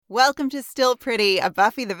Welcome to Still Pretty, a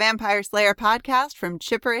Buffy the Vampire Slayer podcast from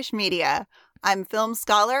Chipperish Media. I'm film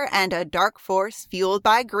scholar and a dark force fueled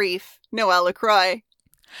by grief, Noelle LaCroix.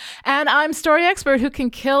 And I'm story expert who can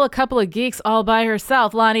kill a couple of geeks all by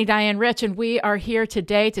herself, Lonnie Diane Rich, and we are here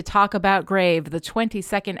today to talk about Grave, the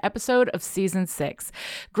 22nd episode of Season 6.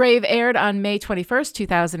 Grave aired on May 21st,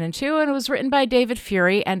 2002, and was written by David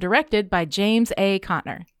Fury and directed by James A.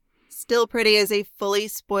 Contner. Still Pretty is a fully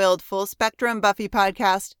spoiled, full-spectrum Buffy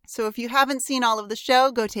podcast, so if you haven't seen all of the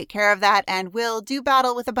show, go take care of that, and we'll do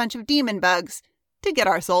battle with a bunch of demon bugs to get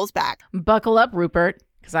our souls back. Buckle up, Rupert,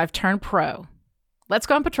 because I've turned pro. Let's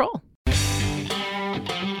go on patrol.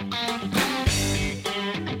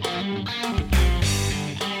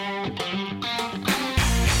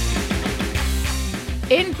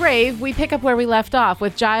 In Grave, we pick up where we left off,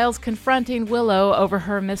 with Giles confronting Willow over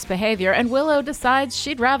her misbehavior, and Willow decides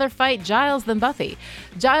she'd rather fight Giles than Buffy.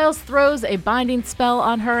 Giles throws a binding spell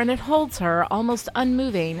on her, and it holds her, almost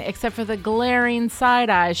unmoving, except for the glaring side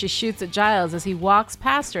eye she shoots at Giles as he walks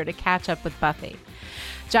past her to catch up with Buffy.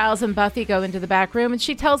 Giles and Buffy go into the back room, and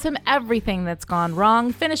she tells him everything that's gone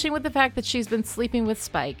wrong, finishing with the fact that she's been sleeping with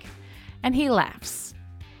Spike. And he laughs.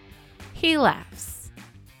 He laughs.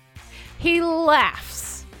 He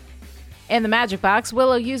laughs. In the magic box,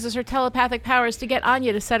 Willow uses her telepathic powers to get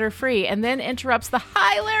Anya to set her free, and then interrupts the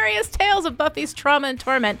hilarious tales of Buffy's trauma and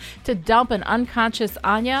torment to dump an unconscious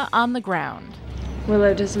Anya on the ground.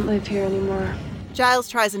 Willow doesn't live here anymore. Giles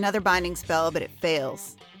tries another binding spell, but it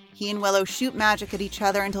fails. He and Willow shoot magic at each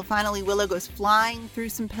other until finally Willow goes flying through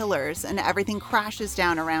some pillars and everything crashes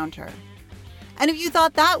down around her. And if you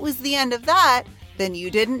thought that was the end of that, then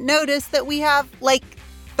you didn't notice that we have,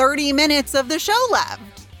 30 minutes of the show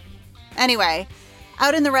left. Anyway,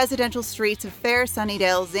 out in the residential streets of fair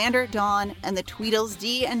Sunnydale, Xander, Dawn, and the Tweedles,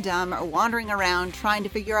 Dee and Dum are wandering around trying to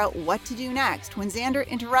figure out what to do next when Xander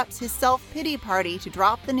interrupts his self-pity party to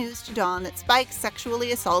drop the news to Dawn that Spike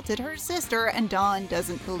sexually assaulted her sister, and Dawn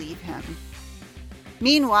doesn't believe him.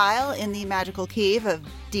 Meanwhile, in the magical cave of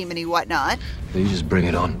demony whatnot... You just bring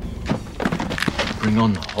it on. Bring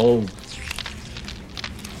on the whole...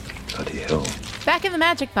 bloody hell. Back in the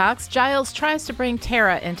magic box, Giles tries to bring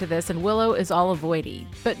Tara into this, and Willow is all avoidy,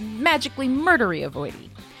 but magically murdery avoidy.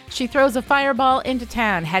 She throws a fireball into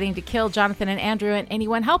town, heading to kill Jonathan and Andrew and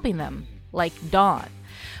anyone helping them, like Dawn.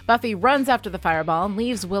 Buffy runs after the fireball and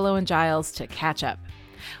leaves Willow and Giles to catch up.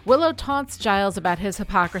 Willow taunts Giles about his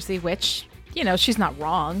hypocrisy, which, she's not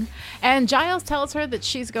wrong, and Giles tells her that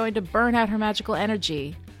she's going to burn out her magical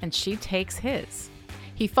energy, and she takes his.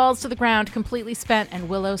 He falls to the ground completely spent, and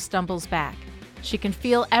Willow stumbles back. She can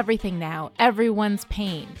feel everything now, everyone's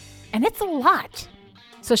pain. And it's a lot.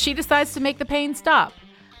 So she decides to make the pain stop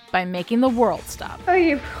by making the world stop. Oh,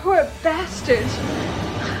 you poor bastard.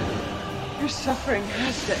 Your suffering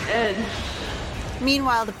has to end.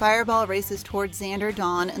 Meanwhile, the fireball races towards Xander,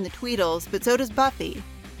 Dawn, and the Tweedles, but so does Buffy,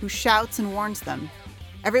 who shouts and warns them.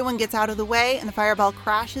 Everyone gets out of the way, and the fireball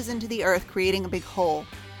crashes into the earth, creating a big hole.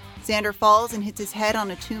 Xander falls and hits his head on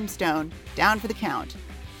a tombstone, down for the count.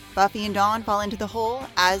 Buffy and Dawn fall into the hole,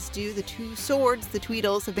 as do the two swords the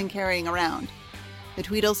Tweedles have been carrying around. The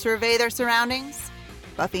Tweedles survey their surroundings.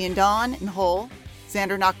 Buffy and Dawn in the hole.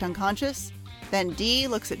 Xander knocked unconscious. Then Dee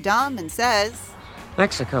looks at Dum and says,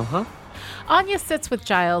 Mexico, huh? Anya sits with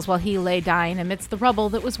Giles while he lay dying amidst the rubble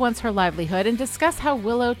that was once her livelihood and discuss how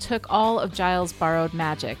Willow took all of Giles' borrowed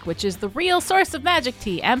magic, which is the real source of magic,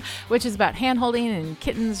 TM, which is about hand-holding and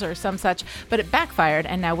kittens or some such, but it backfired,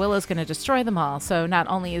 and now Willow's going to destroy them all. So not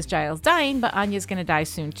only is Giles dying, but Anya's going to die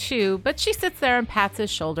soon too, but she sits there and pats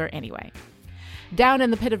his shoulder anyway. Down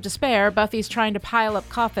in the pit of despair, Buffy's trying to pile up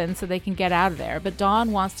coffins so they can get out of there, but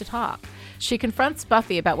Dawn wants to talk. She confronts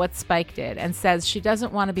Buffy about what Spike did and says she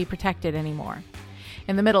doesn't want to be protected anymore.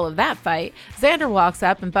 In the middle of that fight, Xander walks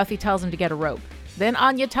up and Buffy tells him to get a rope. Then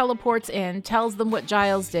Anya teleports in, tells them what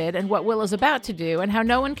Giles did and what Willow's about to do and how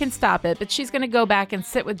no one can stop it, but she's going to go back and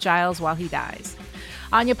sit with Giles while he dies.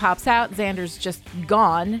 Anya pops out, Xander's just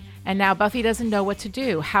gone, and now Buffy doesn't know what to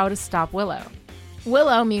do, how to stop Willow.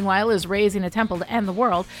 Willow, meanwhile, is raising a temple to end the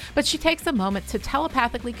world, but she takes a moment to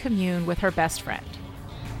telepathically commune with her best friend.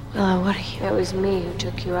 Willow, what are you? It was me who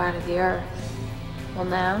took you out of the Earth. Well,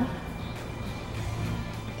 now,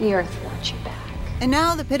 the Earth wants you back. And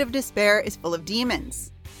now the pit of despair is full of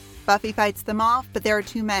demons. Buffy fights them off, but there are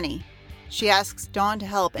too many. She asks Dawn to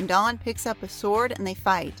help, and Dawn picks up a sword and they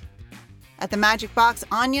fight. At the magic box,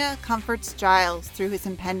 Anya comforts Giles through his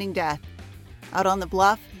impending death. Out on the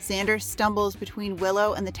bluff, Xander stumbles between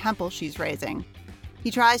Willow and the temple she's raising.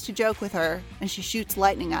 He tries to joke with her, and she shoots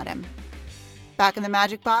lightning at him. Back in the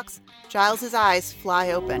magic box, Giles' eyes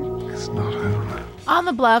fly open. It's not over. On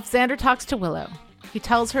the bluff, Xander talks to Willow. He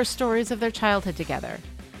tells her stories of their childhood together.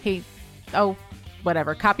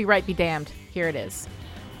 Whatever. Copyright be damned. Here it is.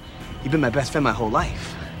 You've been my best friend my whole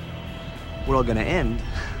life. We're all gonna end.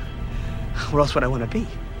 Where else would I want to be?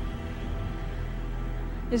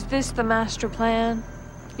 Is this the master plan?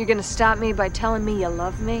 You're gonna stop me by telling me you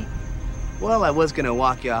love me? Well, I was gonna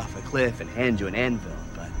walk you off a cliff and hand you an anvil,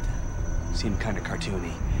 but it seemed kind of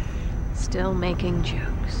cartoony. Still making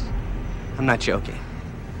jokes. I'm not joking.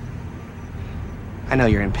 I know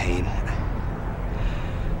you're in pain.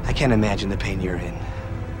 I can't imagine the pain you're in.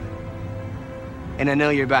 And I know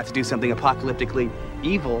you're about to do something apocalyptically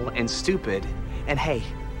evil and stupid, and hey,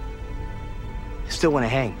 you still want to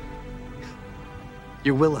hang.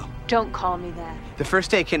 You're Willow. Don't call me that. The first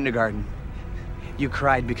day of kindergarten, you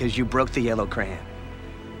cried because you broke the yellow crayon.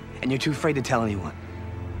 And you're too afraid to tell anyone.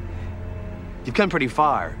 You've come pretty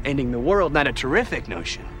far. Ending the world, not a terrific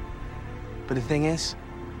notion. But the thing is,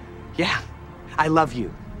 yeah, I love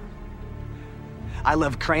you. I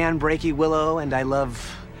love crayon breaky Willow, and I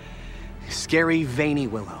love scary, veiny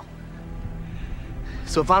Willow.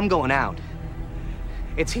 So if I'm going out,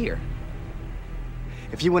 it's here.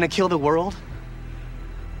 If you want to kill the world,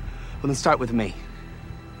 well, then start with me.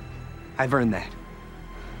 I've earned that.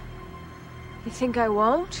 You think I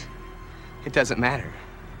won't? It doesn't matter.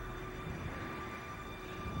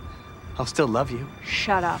 I'll still love you.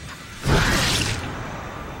 Shut up.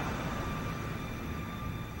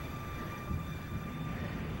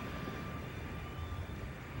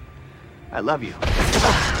 I love you.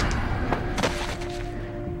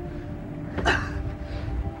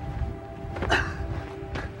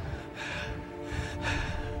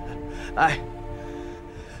 I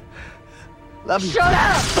love you. Shut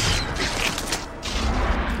up!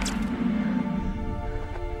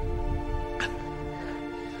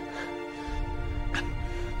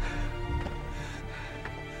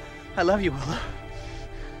 I love you, Willow.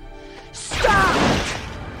 Stop!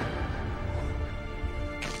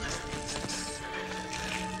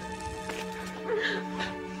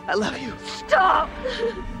 I love you. Stop!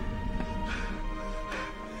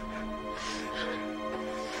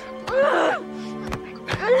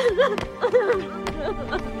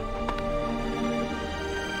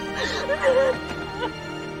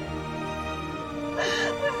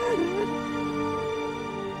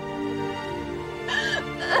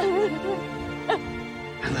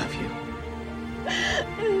 I love you.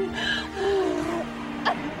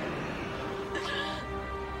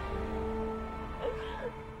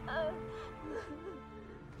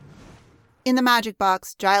 In the magic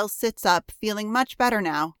box, Giles sits up, feeling much better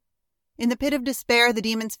now. In the pit of despair, the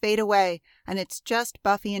demons fade away, and it's just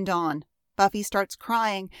Buffy and Dawn. Buffy starts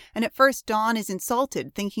crying, and at first Dawn is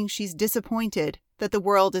insulted, thinking she's disappointed that the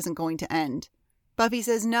world isn't going to end. Buffy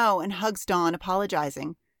says no and hugs Dawn,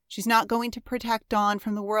 apologizing. She's not going to protect Dawn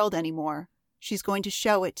from the world anymore. She's going to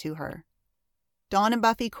show it to her. Dawn and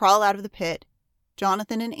Buffy crawl out of the pit.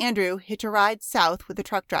 Jonathan and Andrew hitch a ride south with the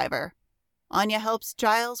truck driver. Anya helps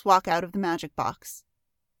Giles walk out of the magic box.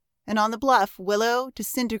 And on the bluff, Willow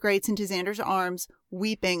disintegrates into Xander's arms,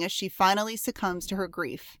 weeping as she finally succumbs to her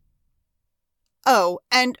grief. Oh,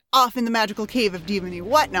 and off in the magical cave of demony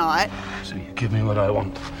whatnot. So you give me what I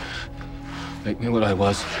want. Make me what I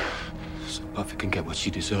was. So Buffy can get what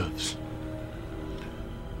she deserves.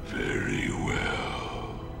 Very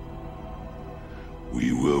well.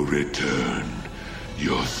 We will return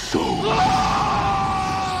your soul.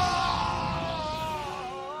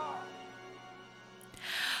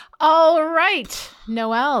 All right,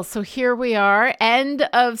 Noelle. So here we are, end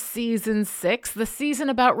of season 6, the season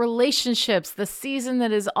about relationships, the season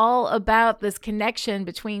that is all about this connection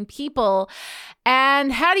between people.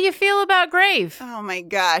 And how do you feel about Grave? Oh my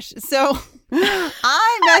gosh. So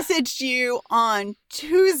I messaged you on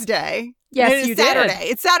Tuesday. Yes, you Saturday.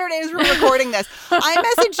 did. It's Saturday as we're recording this.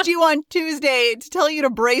 I messaged you on Tuesday to tell you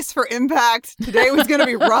to brace for impact. Today was going to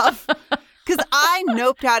be rough. Because I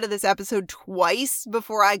noped out of this episode twice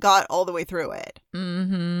before I got all the way through it.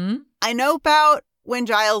 Mm-hmm. I nope out when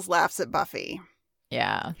Giles laughs at Buffy.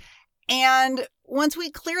 Yeah. And once we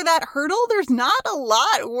clear that hurdle, there's not a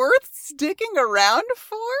lot worth sticking around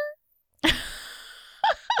for.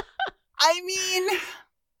 I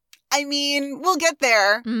mean, we'll get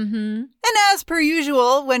there. Mm-hmm. And as per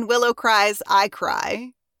usual, when Willow cries, I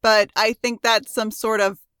cry. But I think that's some sort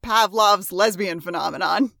of Pavlov's lesbian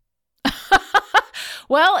phenomenon.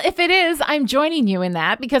 Well, if it is, I'm joining you in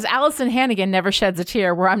that because Allison Hannigan never sheds a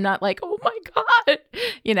tear where I'm not like, oh my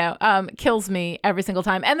God, kills me every single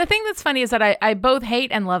time. And the thing that's funny is that I both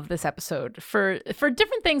hate and love this episode for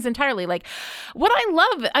different things entirely. Like what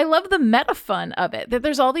I love the meta fun of it, that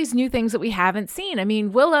there's all these new things that we haven't seen. I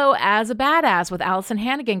mean, Willow as a badass with Allison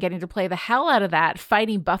Hannigan getting to play the hell out of that,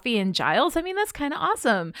 fighting Buffy and Giles. I mean, that's kind of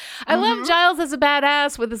awesome. I love Giles as a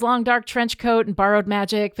badass with his long dark trench coat and borrowed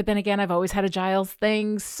magic. But then again, I've always had a Giles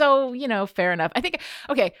thing. So, fair enough. I think,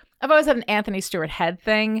 okay, I've always had an Anthony Stewart Head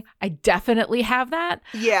thing. I definitely have that.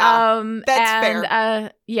 Yeah, that's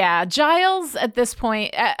fair. Yeah, Giles at this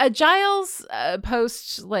point, Giles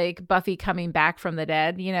post like Buffy coming back from the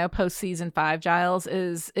dead, post season 5 Giles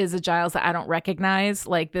is a Giles that I don't recognize.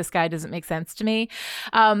 Like this guy doesn't make sense to me.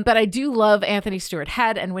 But I do love Anthony Stewart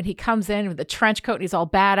Head, and when he comes in with the trench coat and he's all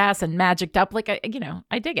badass and magicked up, like I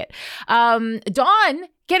dig it. Dawn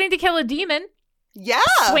getting to kill a demon. Yeah.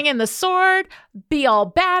 Swinging the sword, be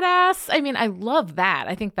all badass. I mean, I love that.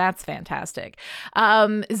 I think that's fantastic.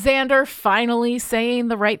 Xander finally saying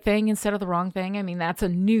the right thing instead of the wrong thing. I mean, that's a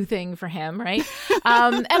new thing for him, right?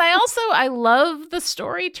 And I love the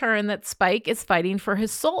story turn that Spike is fighting for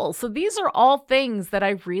his soul. So these are all things that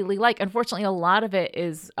I really like. Unfortunately, a lot of it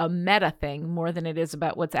is a meta thing more than it is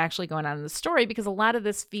about what's actually going on in the story, because a lot of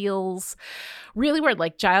this feels really weird.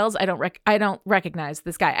 Like Giles, I don't recognize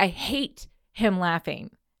this guy. I hate him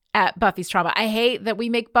laughing at Buffy's trauma. I hate that we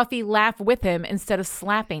make Buffy laugh with him instead of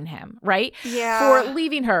slapping him, right? Yeah. For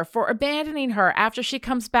leaving her, for abandoning her after she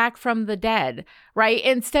comes back from the dead, right?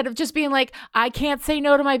 Instead of just being like, I can't say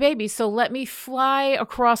no to my baby, so let me fly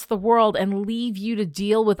across the world and leave you to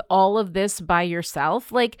deal with all of this by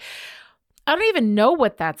yourself. Like, I don't even know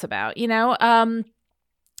what that's about,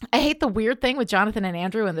 I hate the weird thing with Jonathan and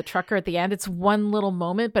Andrew and the trucker at the end. It's one little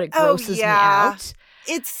moment, but it grosses me out.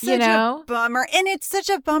 It's such a bummer. And it's such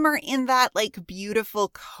a bummer in that like beautiful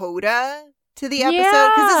coda to the episode.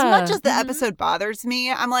 Because as much as the episode bothers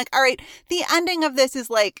me, I'm like, all right, the ending of this is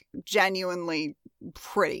like genuinely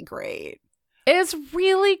pretty great. It's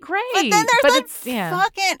really great. But then there's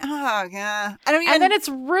fucking, oh yeah. I don't even. And then it's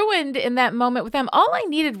ruined in that moment with them. All I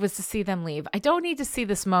needed was to see them leave. I don't need to see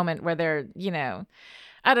this moment where they're,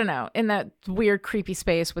 I don't know, in that weird, creepy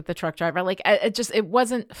space with the truck driver. Like, it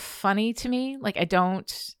wasn't funny to me. Like, I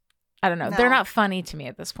don't know. No. They're not funny to me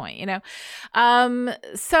at this point,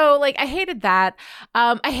 So, like, I hated that.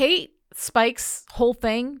 I hate Spike's whole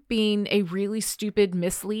thing being a really stupid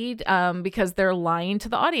mislead because they're lying to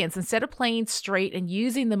the audience. Instead of playing straight and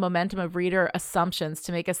using the momentum of reader assumptions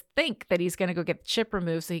to make us think that he's going to go get the chip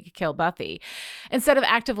removed so he could kill Buffy, instead of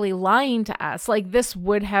actively lying to us, like this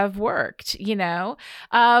would have worked,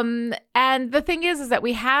 And the thing is that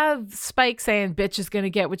we have Spike saying bitch is going to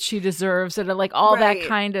get what she deserves, and like all that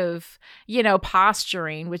kind of,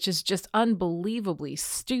 posturing, which is just unbelievably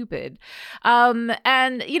stupid.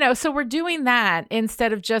 So we're doing that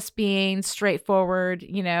instead of just being straightforward,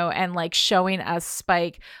 and like showing us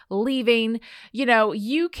Spike leaving.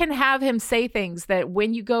 You can have him say things that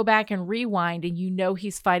when you go back and rewind and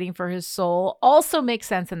he's fighting for his soul also makes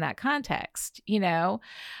sense in that context. I'm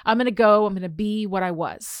going to be what I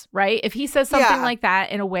was, right? If he says something like that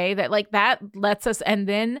in a way that like that lets us, and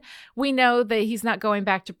then we know that he's not going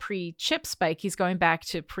back to pre-Chip Spike, he's going back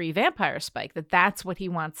to pre-Vampire Spike, that's what he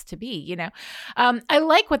wants to be, I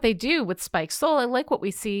like what they do with Spike's soul. I like what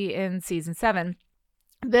we see in season 7.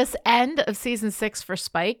 This end of season 6 for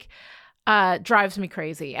Spike drives me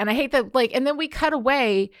crazy. And I hate that, like, and then we cut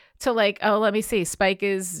away to like, oh, let me see. Spike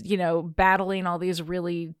is, battling all these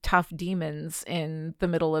really tough demons in the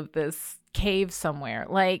middle of this cave somewhere.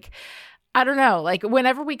 Like, I don't know. Like,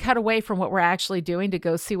 whenever we cut away from what we're actually doing to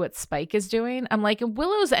go see what Spike is doing, I'm like,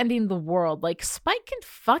 Willow's ending the world. Like, Spike can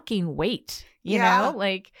fucking wait, you know?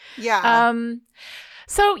 Like,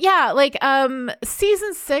 so yeah, like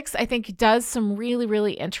season 6, I think does some really,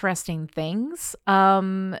 really interesting things.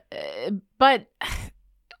 But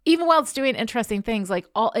even while it's doing interesting things, like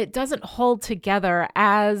it doesn't hold together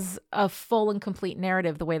as a full and complete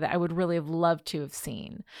narrative the way that I would really have loved to have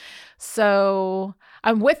seen. So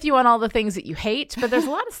I'm with you on all the things that you hate, but there's a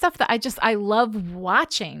lot of stuff that I love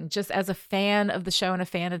watching just as a fan of the show and a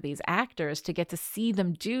fan of these actors to get to see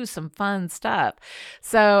them do some fun stuff.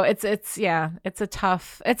 So it's a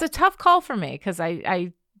tough call for me because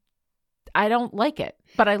I don't like it,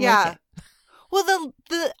 but I like it. Well,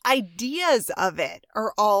 the ideas of it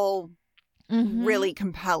are all really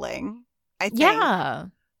compelling, I think. Yeah.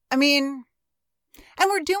 I mean, and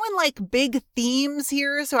we're doing like big themes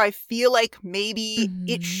here, so I feel like maybe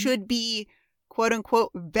it should be quote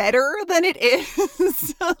unquote better than it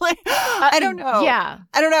is. Like, I don't know. Yeah.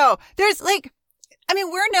 I don't know. There's like, I mean,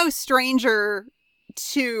 we're no stranger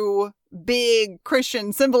to big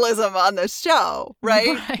Christian symbolism on the show,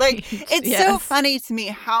 right? Like, it's so funny to me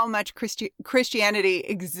how much Christianity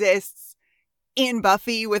exists in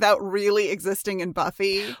Buffy without really existing in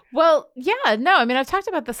Buffy. Well, yeah, no, I mean, I've talked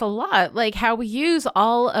about this a lot, like how we use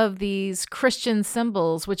all of these Christian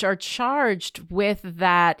symbols, which are charged with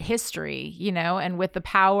that history, you know, and with the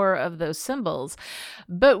power of those symbols,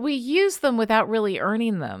 but we use them without really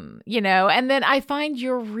earning them, you know, and then I find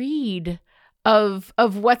your read of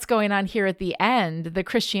what's going on here at the end, the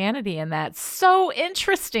Christianity in that, so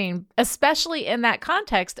interesting, especially in that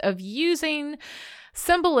context of using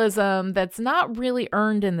symbolism that's not really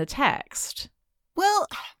earned in the text. Well,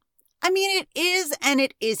 I mean, it is and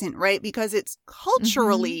it isn't, right? Because it's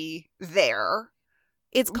culturally there.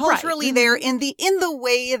 It's culturally there in the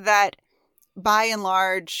way that, by and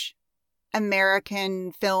large,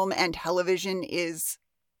 American film and television is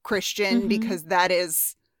Christian, because that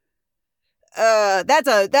is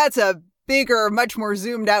that's a bigger, much more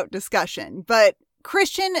zoomed out discussion. But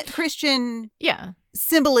Christian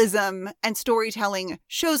symbolism and storytelling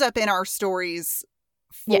shows up in our stories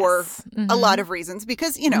for a lot of reasons,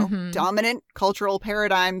 because, you know, dominant cultural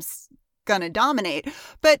paradigms gonna dominate.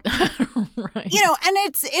 But you know, and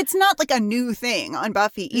it's not like a new thing on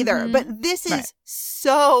Buffy either, but this is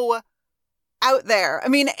so out there. I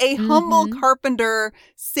mean, a humble carpenter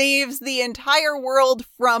saves the entire world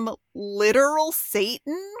from literal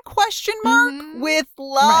Satan ? With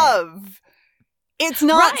love. It's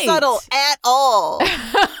not subtle at all.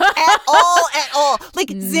 At all. Like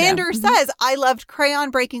Xander says, I loved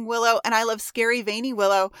Crayon Breaking Willow and I love Scary Veiny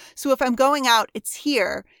Willow. So if I'm going out, it's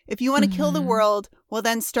here. If you want to kill the world, well,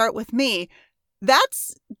 then start with me.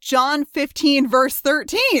 That's John 15, verse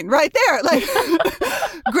 13 right there. Like,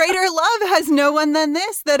 greater love has no one than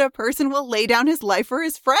this, that a person will lay down his life for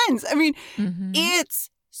his friends. I mean, it's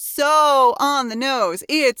so on the nose.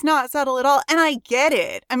 It's not subtle at all. And I get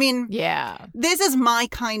it. I mean, this is my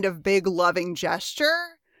kind of big loving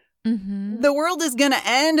gesture. The world is going to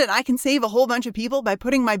end and I can save a whole bunch of people by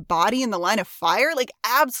putting my body in the line of fire. Like,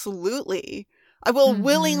 absolutely. I will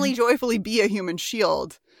willingly, joyfully be a human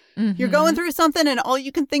shield. You're going through something and all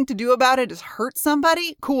you can think to do about it is hurt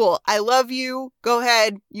somebody. Cool. I love you. Go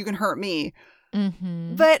ahead. You can hurt me.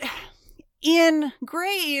 But in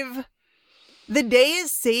Grave, the day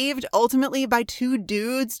is saved ultimately by two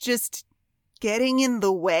dudes just getting in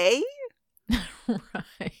the way.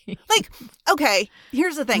 Like, okay,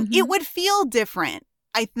 here's the thing. It would feel different,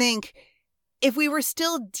 I think, if we were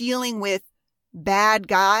still dealing with bad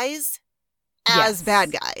guys as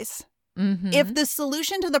bad guys. If the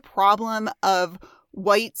solution to the problem of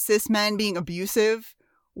white cis men being abusive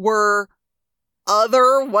were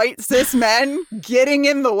other white cis men getting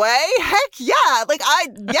in the way, heck yeah. Like,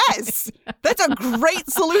 yes, that's a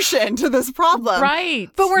great solution to this problem. Right.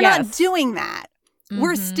 But we're not doing that.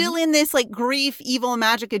 We're still in this like grief, evil,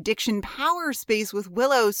 magic, addiction, power space with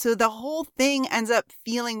Willow. So the whole thing ends up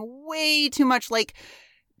feeling way too much like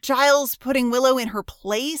Giles putting Willow in her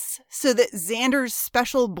place so that Xander's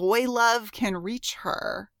special boy love can reach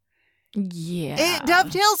her. Yeah. It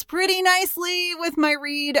dovetails pretty nicely with my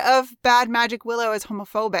read of Bad Magic Willow as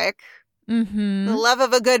homophobic. The love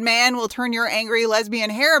of a good man will turn your angry lesbian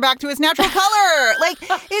hair back to its natural color. Like,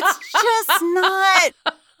 it's just not...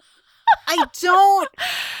 I don't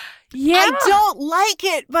like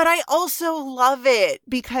it, but I also love it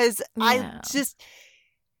because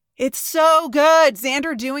it's so good.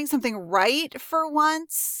 Xander doing something right for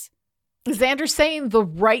once. Xander saying the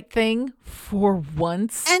right thing for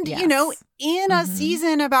once. And, you know, in a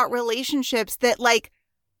season about relationships that, like,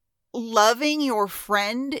 loving your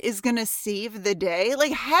friend is going to save the day.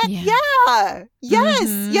 Like, heck yeah.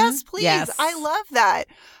 Yes, please. Yes. I love that.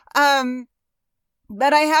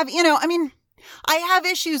 But I have, you know, I mean, I have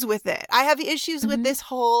issues with it. I have issues with this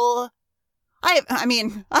whole... I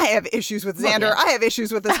have issues with Xander. Well, I have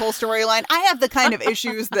issues with this whole storyline. I have the kind of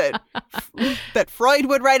issues that Freud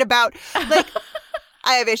would write about. Like,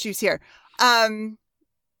 I have issues here. I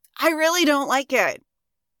really don't like it.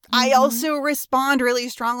 I also respond really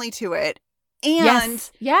strongly to it. And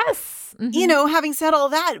you know, having said all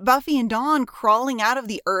that, Buffy and Dawn crawling out of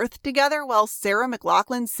the earth together while Sarah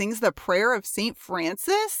McLachlan sings the prayer of St.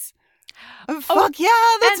 Francis. Fuck yeah,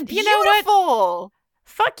 that's beautiful. You know what?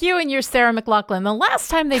 Fuck you and your Sarah McLachlan. The last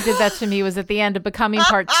time they did that to me was at the end of Becoming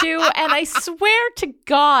Part 2. And I swear to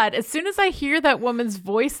God, as soon as I hear that woman's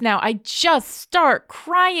voice now, I just start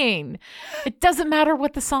crying. It doesn't matter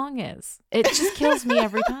what the song is. It just kills me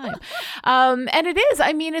every time. And it is.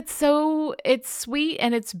 I mean, it's sweet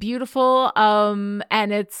and it's beautiful.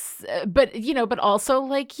 And it's, but also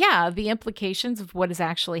like, yeah, the implications of what is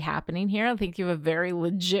actually happening here. I think you have a very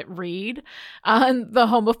legit read on the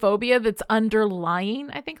homophobia that's underlying,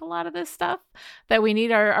 I think, a lot of this stuff, that we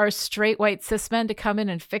need our straight white cis men to come in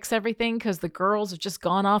and fix everything because the girls have just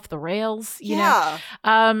gone off the rails, you know?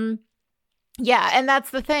 Yeah. And that's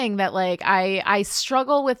the thing that like, I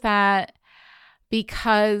struggle with that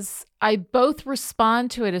because I both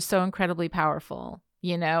respond to it as so incredibly powerful,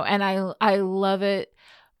 you know, and I love it.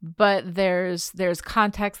 But there's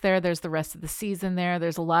context there. There's the rest of the season there.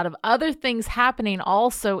 There's a lot of other things happening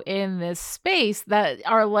also in this space that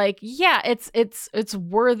are like, yeah, it's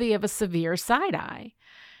worthy of a severe side eye,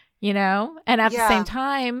 you know? And at the same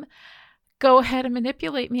time, go ahead and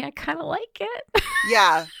manipulate me. I kind of like it.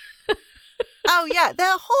 Yeah. Oh, yeah.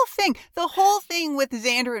 The whole thing with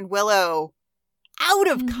Xander and Willow out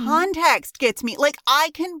of context gets me. Like,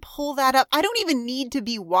 I can pull that up. I don't even need to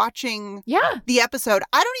be watching the episode.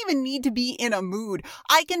 I don't even need to be in a mood.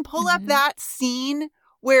 I can pull up that scene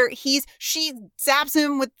where she zaps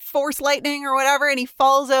him with force lightning or whatever, and he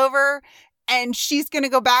falls over, and she's going to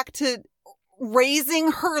go back to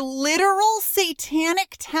raising her literal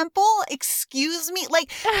satanic temple. Excuse me.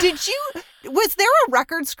 Like, was there a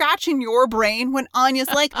record scratch in your brain when Anya's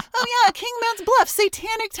like, oh yeah, Kingman's Bluff,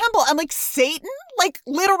 satanic temple? I'm like, Satan? Like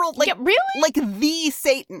literal, like, really? Like the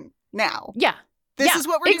Satan now. Yeah. This is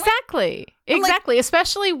what we're doing? Exactly.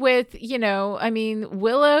 Especially with, you know, I mean,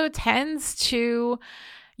 Willow tends to,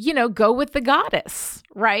 you know, go with the goddess,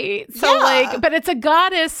 right? So but it's a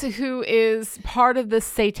goddess who is part of the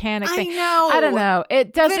satanic thing. I know. I don't know.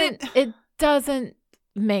 It doesn't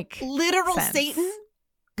make literal sense. Satan.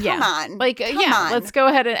 Come on. Come on. Let's go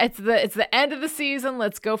ahead and it's the end of the season.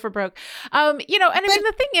 Let's go for broke. You know, and I mean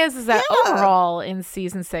the thing is that overall in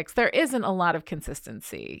season 6 there isn't a lot of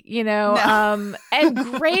consistency, you know. No. And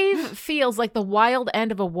Grave feels like the wild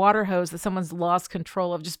end of a water hose that someone's lost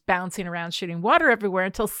control of, just bouncing around shooting water everywhere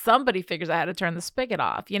until somebody figures out how to turn the spigot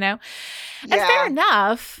off, you know. And fair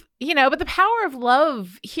enough. You know, but the power of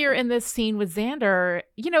love here in this scene with Xander,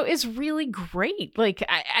 you know, is really great. Like,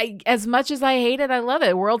 I as much as I hate it, I love it.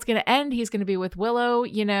 The world's going to end. He's going to be with Willow,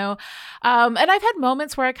 you know. And I've had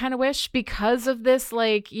moments where I kind of wish, because of this,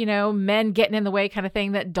 like, you know, men getting in the way kind of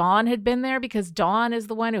thing, that Dawn had been there, because Dawn is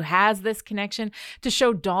the one who has this connection, to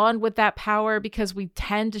show Dawn with that power, because we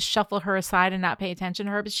tend to shuffle her aside and not pay attention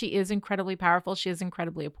to her. But she is incredibly powerful. She is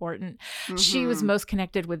incredibly important. She was most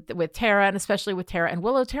connected with Tara, and especially with Tara and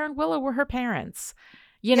Willow. Tara and Willow were her parents,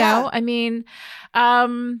 you know. I mean,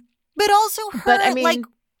 but also her like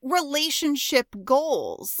relationship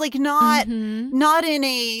goals, like not in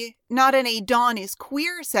a Dawn is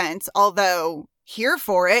queer sense, although here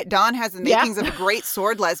for it. Dawn has the makings of a great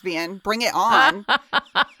sword lesbian. Bring it on.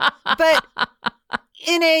 But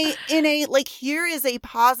in a like, here is a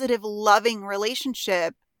positive, loving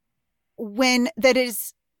relationship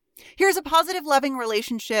here's a positive, loving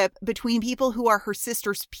relationship between people who are her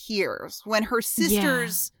sister's peers, when her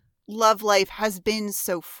sister's love life has been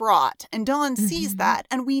so fraught. And Dawn sees that.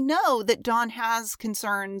 And we know that Dawn has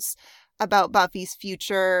concerns about Buffy's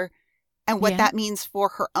future and what that means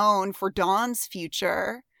for Dawn's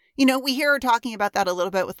future. You know, we hear her talking about that a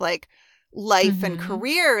little bit with like life and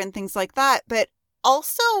career and things like that, but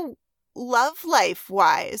also love life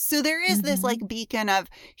wise. So there is this like beacon of,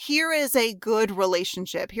 here is a good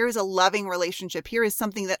relationship. Here is a loving relationship. Here is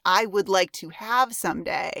something that I would like to have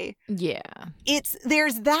someday. Yeah.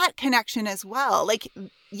 There's that connection as well. Like,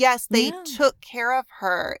 yes, they took care of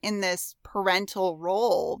her in this parental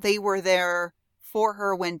role. They were there for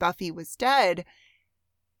her when Buffy was dead.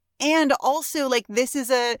 And also, like, this is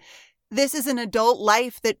an adult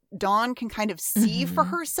life that Dawn can kind of see for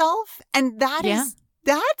herself. And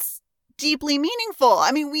that's deeply meaningful.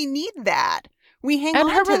 I mean, we need that. We hang on to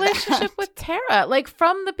that. And her relationship with Tara, like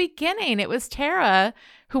from the beginning, it was Tara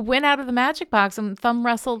who went out of the magic box and thumb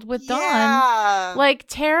wrestled with Dawn. Like,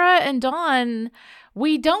 Tara and Dawn,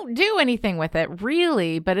 we don't do anything with it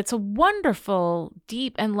really, but it's a wonderful,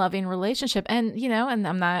 deep and loving relationship. And, you know, and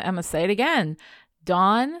I'm going to say it again,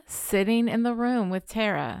 Dawn sitting in the room with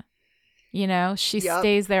Tara. You know, she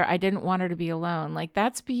stays there. I didn't want her to be alone. Like,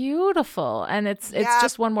 that's beautiful. And it's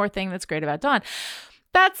just one more thing that's great about Dawn.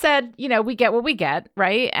 that said, we get what we get,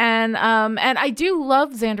 right? And I do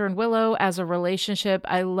love Xander and Willow as a relationship.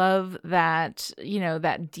 I love that,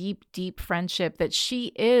 that deep, deep friendship that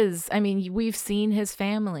she is. I mean, we've seen his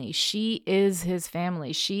family. She is his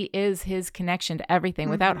family. She is his connection to everything.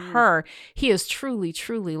 Without her, he is truly,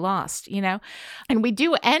 truly lost, And we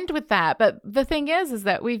do end with that. But the thing is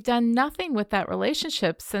that we've done nothing with that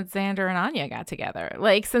relationship since Xander and Anya got together.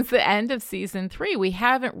 Like, since the end of season 3, we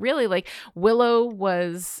haven't really, like, Willow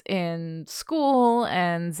was in school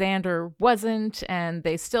and Xander wasn't, and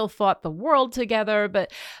they still fought the world together.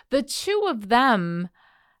 But the two of them,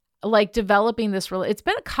 like, developing this it's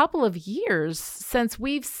been a couple of years since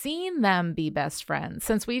we've seen them be best friends,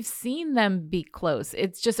 since we've seen them be close.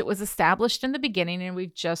 It's just, it was established in the beginning and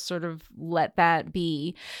we've just sort of let that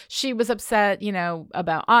be. She was upset,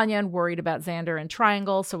 about Anya and worried about Xander and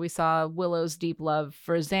Triangle. So we saw Willow's deep love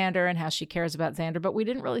for Xander and how she cares about Xander, but we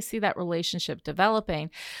didn't really see that relationship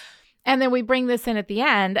developing. And then we bring this in at the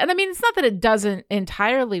end. And I mean, it's not that it doesn't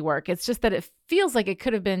entirely work. It's just that it feels like it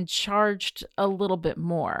could have been charged a little bit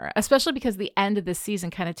more, especially because the end of this season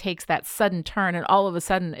kind of takes that sudden turn. And all of a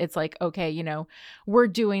sudden it's like, okay, we're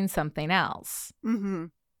doing something else. Mm-hmm.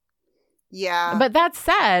 Yeah. But that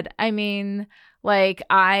said, I mean, like,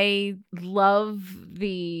 I love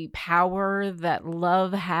the power that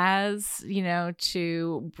love has,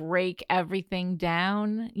 to break everything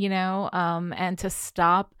down, and to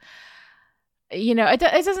stop. It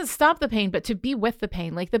doesn't stop the pain, but to be with the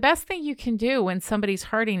pain. Like, the best thing you can do when somebody's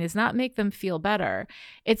hurting is not make them feel better.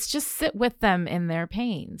 It's just sit with them in their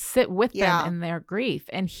pain, sit with them in their grief.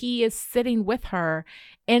 And he is sitting with her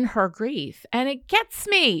in her grief. And it gets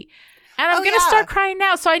me. And I'm going to start crying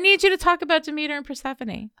now. So I need you to talk about Demeter and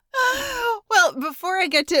Persephone. Well, before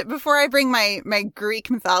I bring my Greek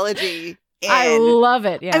mythology in, I love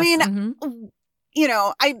it. Yes. I mean,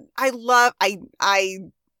 I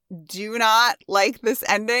do not like this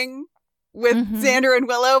ending with Xander and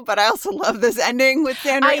Willow, but I also love this ending with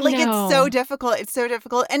Xander. It's so difficult. It's so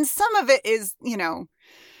difficult. And some of it is,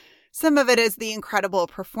 some of it is the incredible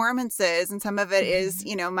performances and some of it is,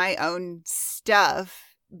 my own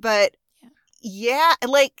stuff. But yeah,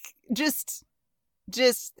 like, just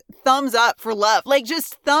thumbs up for love. Like,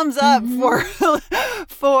 just thumbs up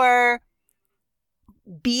for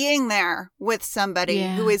being there with somebody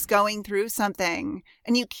who is going through something,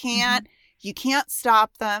 and you can't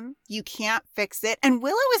stop them. You can't fix it. And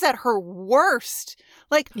Willow is at her worst,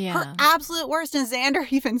 like her absolute worst. And Xander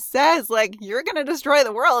even says, like, you're going to destroy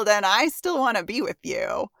the world and I still want to be with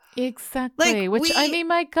you. Exactly. Like, I mean,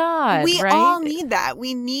 my God, we right? all need that.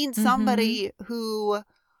 We need somebody who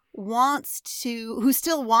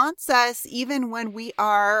still wants us even when we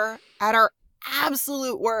are at our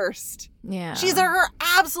absolute worst. Yeah. She's at her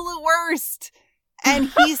absolute worst.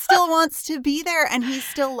 And he still wants to be there and he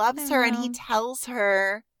still loves her and he tells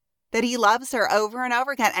her that he loves her over and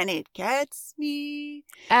over again. And it gets me.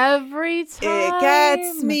 Every time. It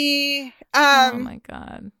gets me. Oh my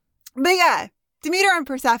God. But yeah. Demeter and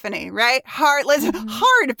Persephone, right? Hard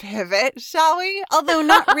pivot, shall we? Although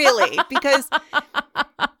not really, because,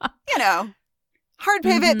 hard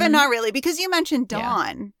pivot, but not really, because you mentioned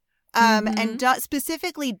Dawn. And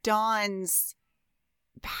specifically Dawn's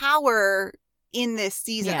power in this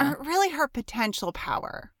season, or really her potential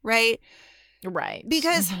power, right? Right.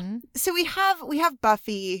 Because, so we have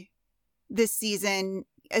Buffy this season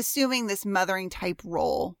assuming this mothering type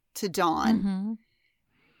role to Dawn.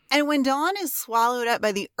 And when Dawn is swallowed up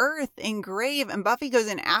by the earth in grave and Buffy goes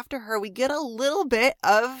in after her, we get a little bit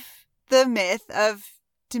of the myth of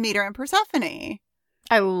Demeter and Persephone.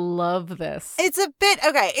 I love this. It's a bit,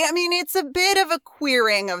 okay, I mean, it's a bit of a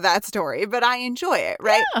queering of that story, but I enjoy it,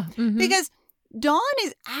 right? Yeah. Because Dawn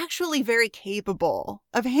is actually very capable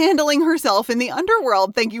of handling herself in the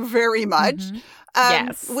underworld, thank you very much.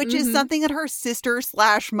 Yes. Which is something that her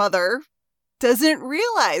sister/mother doesn't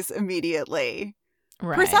realize immediately.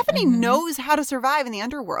 Right. Persephone knows how to survive in the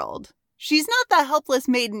underworld. She's not the helpless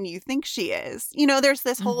maiden you think she is. There's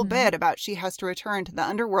this whole bit about she has to return to the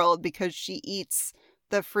underworld because she eats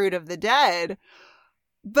the fruit of the dead.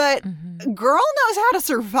 But girl knows how to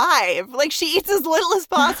survive. Like, she eats as little as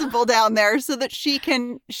possible down there so that she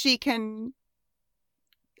can so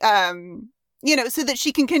that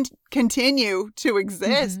she can continue to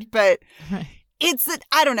exist. But it's that,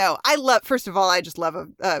 I don't know. First of all, I just love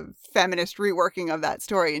a feminist reworking of that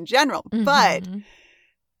story in general. But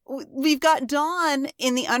we've got Dawn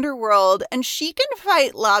in the underworld and she can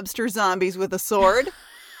fight lobster zombies with a sword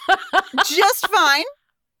just fine.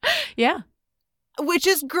 Yeah. Which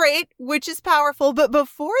is great, which is powerful. But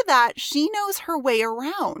before that, she knows her way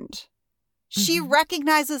around. She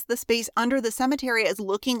recognizes the space under the cemetery as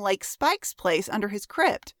looking like Spike's place under his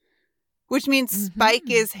crypt, which means Spike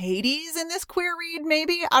is Hades in this queer read,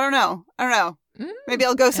 maybe? I don't know. Maybe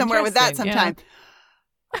I'll go somewhere with that sometime.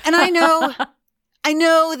 Yeah. And I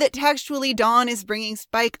know that textually Dawn is bringing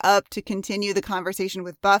Spike up to continue the conversation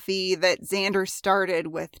with Buffy that Xander started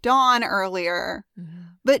with Dawn earlier.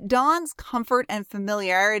 But Dawn's comfort and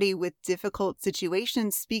familiarity with difficult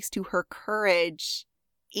situations speaks to her courage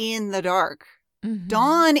in the dark.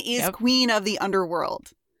 Dawn is queen of the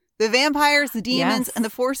underworld. The vampires, the demons, and the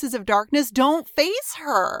forces of darkness don't face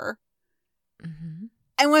her.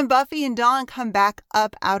 And when Buffy and Dawn come back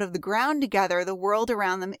up out of the ground together, the world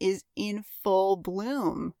around them is in full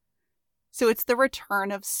bloom. So it's the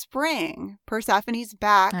return of spring. Persephone's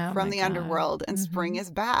back from the underworld, and spring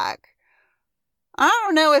is back. I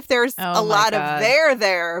don't know if there's a lot of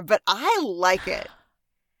there, but I like it.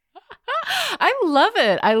 I love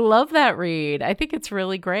it. I love that read. I think it's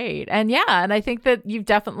really great. And and I think that you've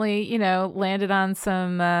definitely, landed on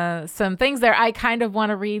some things there. I kind of want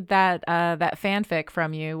to read that fanfic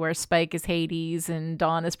from you where Spike is Hades and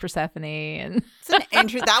Dawn is Persephone, and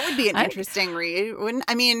that would be an interesting read.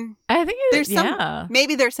 I think there's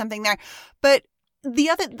maybe there's something there. But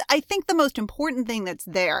I think the most important thing that's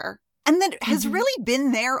there, and that has really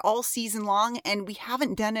been there all season long, and we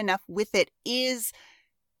haven't done enough with it, is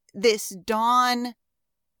this Dawn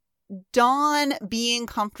being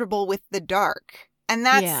comfortable with the dark. And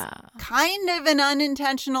that's kind of an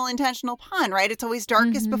intentional pun, right? It's always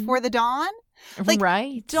darkest before the dawn. Like,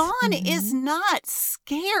 right. Dawn is not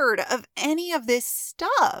scared of any of this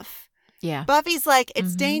stuff. Yeah. Buffy's like,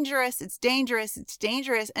 it's dangerous, it's dangerous, it's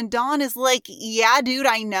dangerous. And Dawn is like, yeah, dude,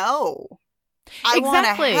 I know. I want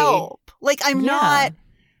to help. Like, I'm not,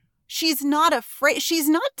 she's not afraid. She's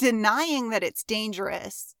not denying that it's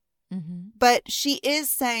dangerous. But she is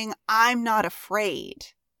saying, I'm not afraid.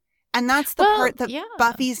 And that's the part that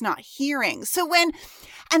Buffy's not hearing. So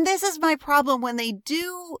and this is my problem when they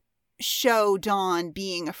do show Dawn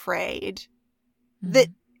being afraid, that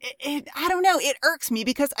I don't know, it irks me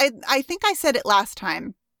because I think I said it last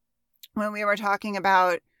time when we were talking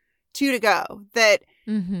about 2 to Go, that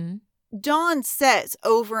Dawn says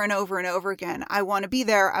over and over and over again, I want to be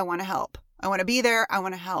there, I want to help. I want to be there, I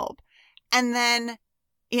want to help. And then,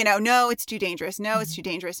 no, it's too dangerous. No, it's too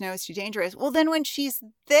dangerous. No, it's too dangerous. Well, then when she's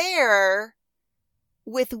there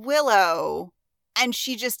with Willow and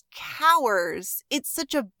she just cowers, it's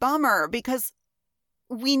such a bummer because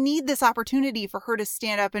we need this opportunity for her to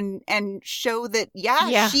stand up and show that,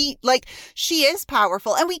 she is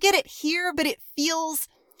powerful. And we get it here, but it feels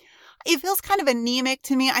kind of anemic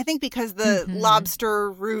to me. I think because the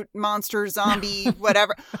lobster root monster zombie,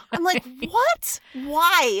 whatever. I'm like, what?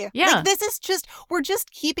 Why? Yeah. Like, this is we're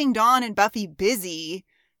just keeping Dawn and Buffy busy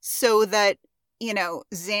so that,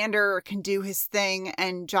 Xander can do his thing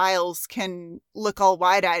and Giles can look all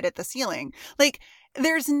wide-eyed at the ceiling. Like,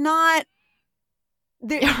 there's not, and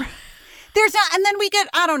then we get,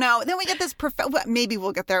 I don't know, then we get this, maybe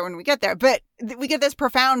we'll get there when we get there, but we get this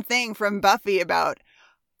profound thing from Buffy about,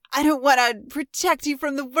 I don't want to protect you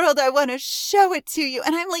from the world. I want to show it to you.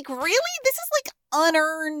 And I'm like, really? This is like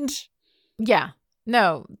unearned. Yeah.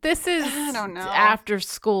 No, this is I don't know. After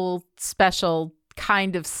school special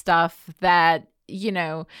kind of stuff that,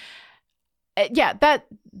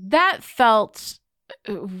 that felt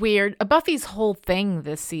weird. Buffy's whole thing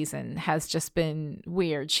this season has just been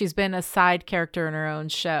weird. She's been a side character in her own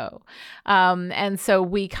show. And so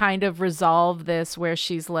we kind of resolve this where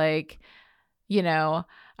she's like,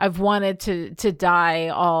 I've wanted to die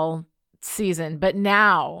all season, but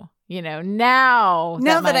now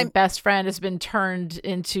that my best friend has been turned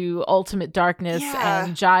into ultimate darkness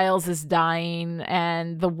and Giles is dying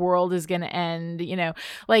and the world is going to end,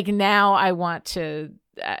 like now I want to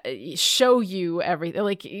show you everything,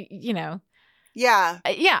 like, Yeah,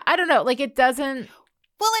 I don't know. Like, it doesn't.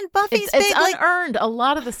 Well, and Buffy's it's unearned. A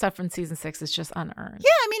lot of the stuff from season 6 is just unearned.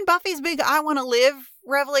 Yeah, Buffy's big I want to live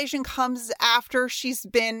revelation comes after she's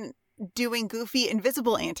been doing goofy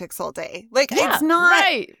invisible antics all day. Like, it's not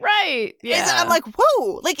right. Yeah, I'm like,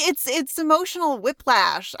 whoa, like it's emotional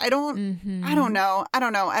whiplash. I don't know.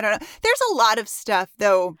 There's a lot of stuff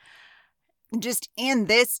though. Just in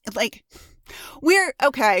this, like, we're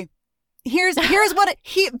okay. Here's what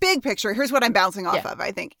big picture. Here's what I'm bouncing off of.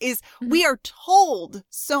 I think is we are told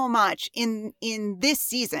so much in this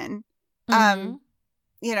season,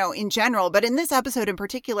 in general, but in this episode in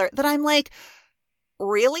particular, that I'm like,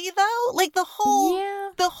 really though? Like the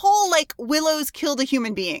whole like Willow's killed a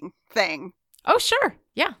human being thing. Oh sure,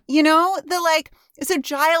 yeah. So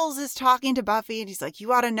Giles is talking to Buffy and he's like,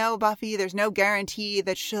 you ought to know, Buffy. There's no guarantee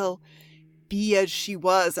that she'll be as she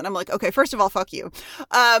was. And I'm like, okay, first of all, fuck you.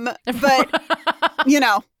 But, you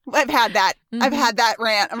know, I've had that. Mm-hmm. I've had that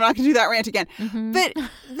rant. I'm not going to do that rant again. Mm-hmm.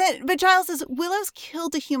 But Giles says, Willow's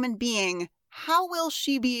killed a human being. How will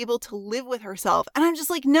she be able to live with herself? And I'm just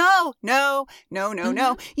like, no. You know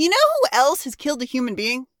who else has killed a human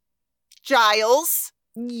being? Giles.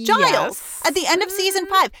 Yes. At the end of season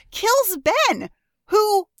 5, kills Ben,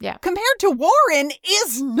 who, compared to Warren,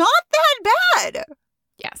 is not that bad.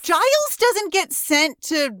 Yes. Giles doesn't get sent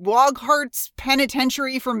to Woghart's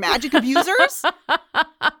penitentiary for magic abusers.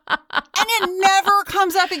 And it never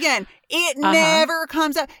comes up again. It never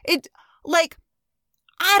comes up. It, like,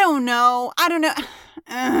 I don't know.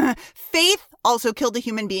 Faith also killed a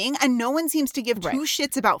human being, and no one seems to give two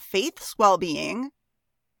shits about Faith's well-being.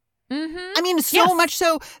 Mm-hmm. I mean, so much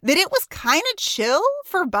so that it was kind of chill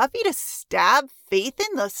for Buffy to stab Faith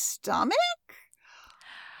in the stomach.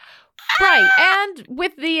 Right, and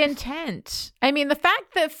with the intent. I mean, the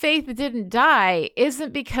fact that Faith didn't die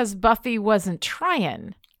isn't because Buffy wasn't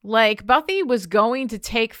trying. Like, Buffy was going to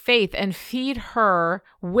take Faith and feed her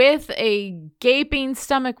with a gaping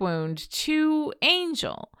stomach wound to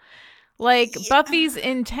Angel. Like, Buffy's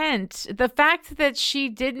intent, the fact that she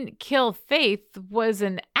didn't kill Faith was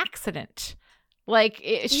an accident. Like,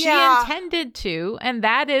 she intended to, and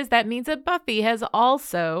that means that Buffy has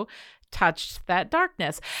also touched that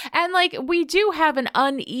darkness. And like, we do have an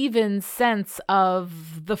uneven sense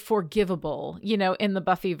of the forgivable, you know, in the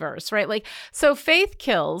Buffyverse, right? Like, so Faith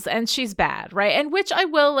kills and she's bad, right? And which I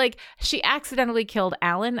will, like, she accidentally killed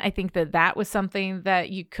Alan. I think that was something that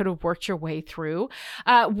you could have worked your way through.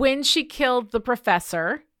 When she killed the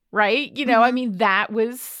professor, right? You know, I mean, that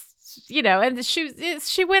was, you know, and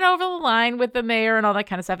she went over the line with the mayor and all that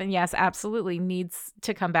kind of stuff. And yes, absolutely needs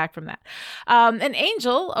to come back from that. And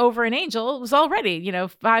Angel was already, you know,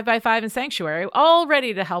 5x5 in Sanctuary, all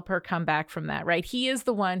ready to help her come back from that, right? He is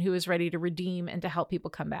the one who is ready to redeem and to help people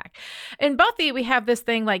come back. In Buffy, we have this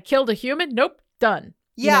thing like killed a human. Nope. Done.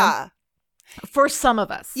 Yeah. You know? For some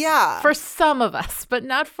of us. Yeah. For some of us, but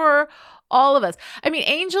not for all of us. I mean,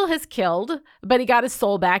 Angel has killed, but he got his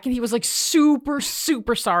soul back and he was like super,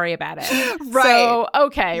 super sorry about it. Right. So,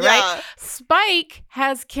 okay, right? Spike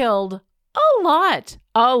has killed a lot.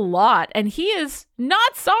 And he is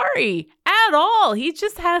not sorry at all. He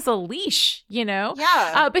just has a leash, you know?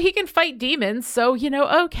 Yeah. But he can fight demons. So, you know,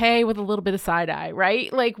 okay, with a little bit of side eye,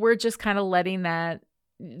 right? Like, we're just kind of letting that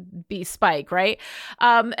be Spike, right?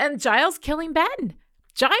 And Giles killing Ben.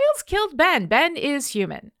 Giles killed Ben. Ben is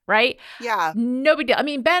human, right? Yeah. No big deal. I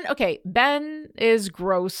mean, Ben is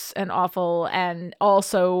gross and awful and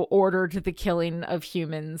also ordered the killing of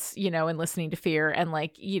humans, you know, and listening to fear. And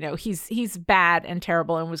like, you know, he's bad and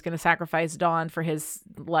terrible and was going to sacrifice Dawn for his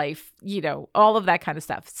life, you know, all of that kind of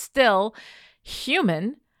stuff. Still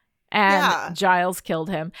human. And Giles killed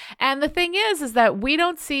him. And the thing is that we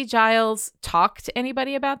don't see Giles talk to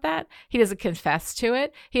anybody about that. He doesn't confess to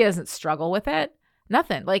it. He doesn't struggle with it.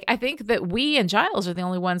 Nothing. Like, I think that we and Giles are the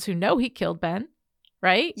only ones who know he killed Ben,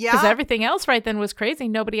 right? Yeah. Because everything else right then was crazy.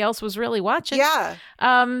 Nobody else was really watching. Yeah.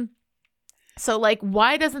 So, like,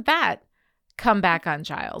 why doesn't that come back on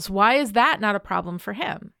Giles? Why is that not a problem for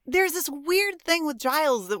him? There's this weird thing with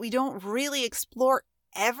Giles that we don't really explore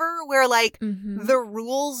ever, where, like, the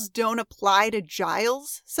rules don't apply to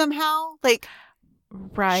Giles somehow. Like,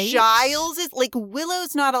 right. Giles is, like,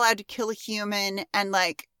 Willow's not allowed to kill a human and,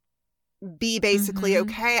 like, be basically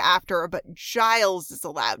okay after, but Giles is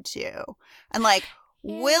allowed to. And like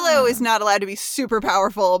Willow is not allowed to be super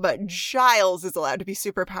powerful, but Giles is allowed to be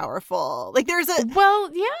super powerful. Like there's a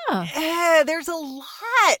there's a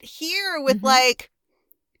lot here with like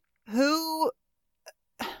who's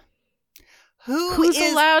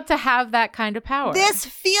is allowed to have that kind of power. This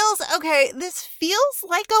feels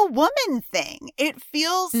like a woman thing. It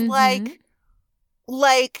feels like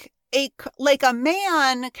a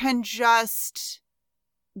man can just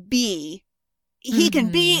be. He can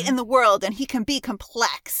be in the world and he can be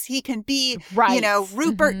complex. He can be, you know,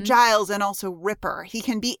 Rupert Giles and also Ripper. He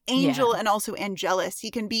can be Angel and also Angelus. He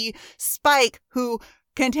can be Spike, who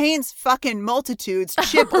contains fucking multitudes,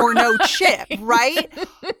 chip or no chip, right?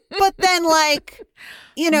 But then, like,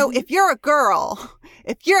 you know, if you're a girl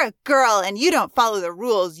and you don't follow the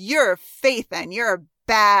rules, you're Faith and you're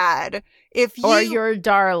bad. Or you're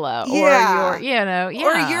Darla, or you're, you know,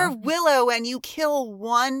 or you're Willow and you kill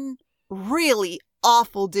one really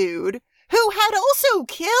awful dude who had also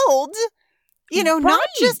killed, you know, not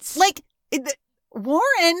just like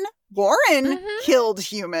Warren killed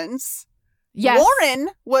humans. Yes. Warren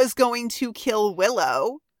was going to kill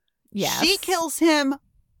Willow. Yes. She kills him,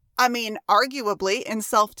 I mean, arguably in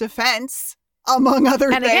self-defense. among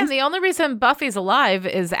other And things. again, the only reason Buffy's alive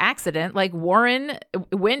is accident. Like, Warren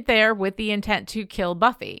went there with the intent to kill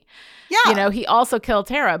Buffy. Yeah. You know, he also killed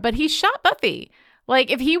Tara, but he shot Buffy.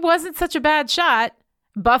 Like, if he wasn't such a bad shot,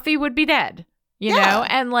 Buffy would be dead. You know,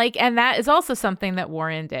 and that is also something that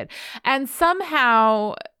Warren did. And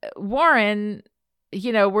somehow Warren,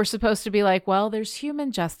 you know, we're supposed to be like, well, there's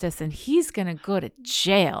human justice and he's going to go to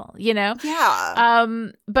jail, you know? Yeah.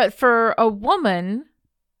 But for a woman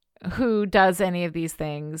who does any of these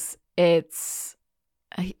things,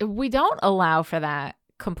 we don't allow for that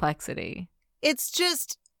complexity. It's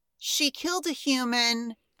just, she killed a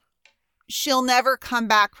human. She'll never come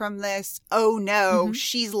back from this. Oh no,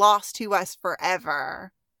 she's lost to us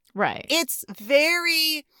forever. Right. It's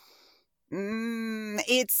very,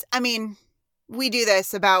 I mean, we do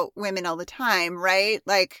this about women all the time, right?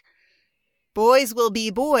 Like, boys will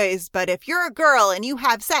be boys, but if you're a girl and you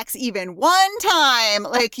have sex even one time,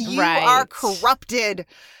 like, you are corrupted.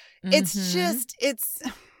 It's just,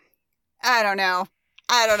 I don't know.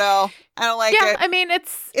 I don't like it. Yeah, I mean,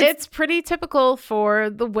 it's pretty typical for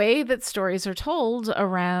the way that stories are told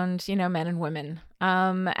around, you know, men and women.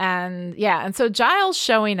 And so Giles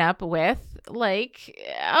showing up with, like,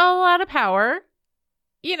 a lot of power,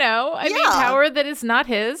 you know, I mean, power that is not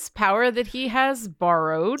his, power that he has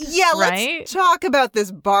borrowed. Yeah, right? Let's talk about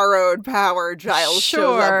this borrowed power Giles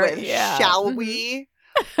shows up with, shall we?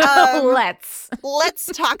 Let's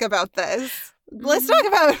talk about this. Let's talk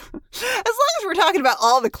about, as long as we're talking about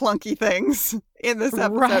all the clunky things in this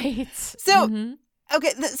episode. Right. So,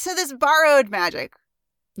 okay, so this borrowed magic.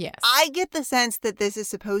 Yes. I get the sense that this is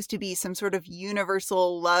supposed to be some sort of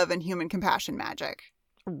universal love and human compassion magic.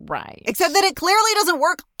 Right. Except that it clearly doesn't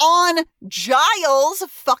work on Giles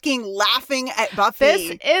fucking laughing at Buffy.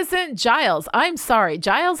 This isn't Giles. I'm sorry.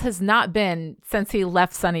 Giles has not been since he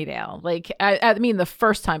left Sunnydale. Like, I mean, the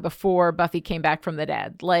first time before Buffy came back from the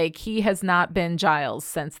dead. Like, he has not been Giles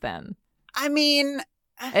since then. I mean,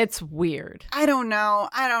 it's weird. I don't know.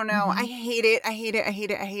 I hate it. I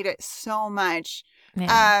hate it so much.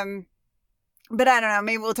 Yeah. But I don't know.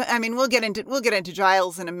 Maybe we'll get into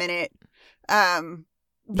Giles in a minute.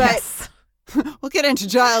 But yes. We'll get into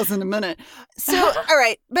Giles in a minute. So, all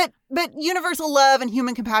right. But universal love and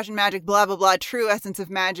human compassion magic, blah, blah, blah, true essence of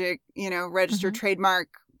magic, you know, registered trademark,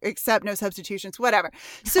 accept no substitutions, whatever.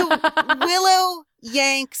 So Willow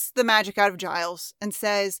yanks the magic out of Giles and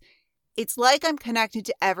says, it's like I'm connected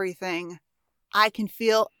to everything. I can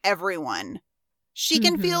feel everyone. She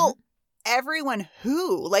can feel everyone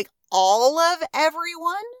who? Like, all of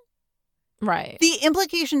everyone? Right. The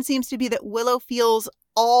implication seems to be that Willow feels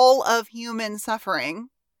all of human suffering,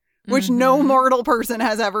 which no mortal person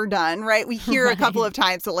has ever done, right? We hear a couple of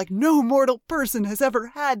times that, like, no mortal person has ever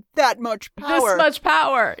had that much power. This much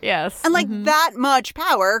power, yes. And, like, that much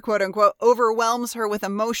power, quote unquote, overwhelms her with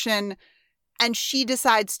emotion, and she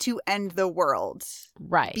decides to end the world.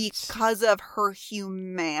 Right. Because of her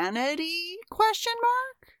humanity, question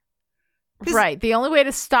mark? Right. The only way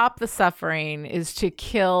to stop the suffering is to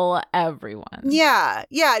kill everyone. Yeah.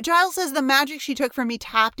 Giles says the magic she took from me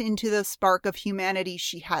tapped into the spark of humanity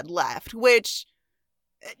she had left, which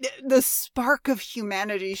the spark of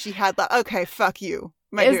humanity she had left. Okay, fuck you.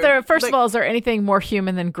 Is there anything more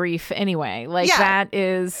human than grief anyway? Like, that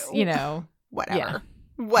is, you know, whatever.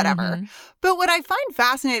 But what I find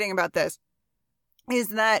fascinating about this is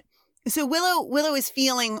that, so Willow is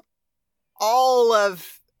feeling all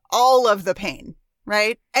of the pain,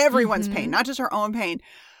 right? Everyone's pain, not just her own pain.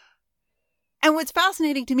 And what's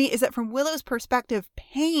fascinating to me is that from Willow's perspective,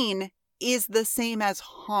 pain is the same as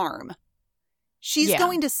harm. She's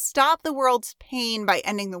going to stop the world's pain by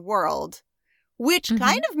ending the world, which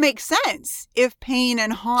kind of makes sense if pain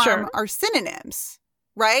and harm are synonyms,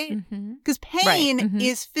 right? Because pain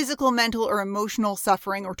is physical, mental, or emotional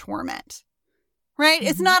suffering or torment, right?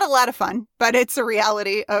 It's not a lot of fun, but it's a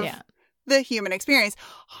reality of the human experience.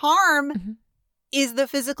 Harm is the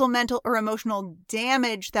physical, mental, or emotional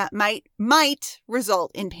damage that might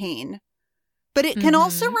result in pain. But it can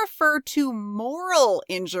also refer to moral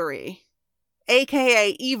injury,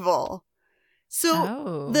 aka evil.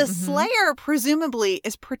 So the Slayer presumably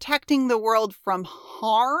is protecting the world from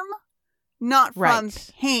harm, not from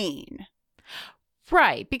pain.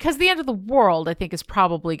 Right, because the end of the world, I think, is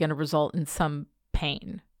probably going to result in some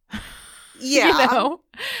pain. Yeah. You know?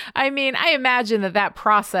 I mean, I imagine that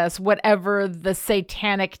process, whatever the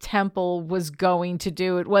satanic temple was going to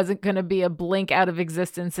do, it wasn't going to be a blink out of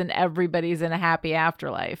existence and everybody's in a happy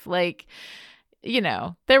afterlife. Like, you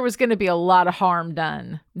know, there was going to be a lot of harm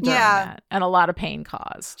done during that and a lot of pain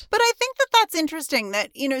caused. But I think that that's interesting that,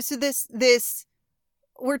 you know, so this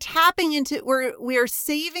we're tapping into, we are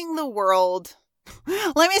saving the world.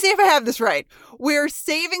 Let me see if I have this right. We're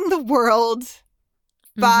saving the world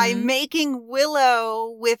by making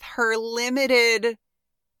Willow, with her limited,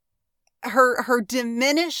 her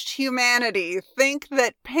diminished humanity, think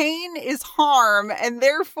that pain is harm, and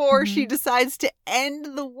therefore she decides to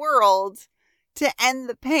end the world to end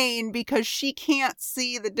the pain, because she can't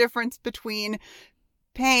see the difference between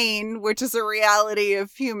pain, which is a reality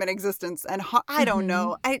of human existence, and I don't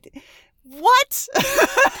know. What?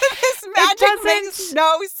 This magic makes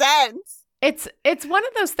no sense. It's one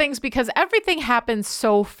of those things, because everything happens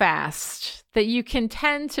so fast that you can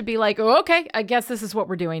tend to be like, oh, okay, I guess this is what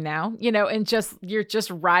we're doing now, and you're just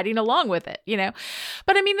riding along with it,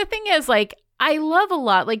 But I mean, the thing is, like, I love a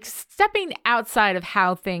lot, like, stepping outside of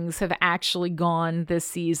how things have actually gone this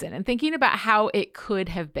season and thinking about how it could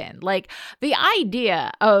have been. Like, the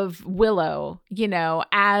idea of Willow,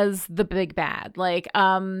 as the big bad, like,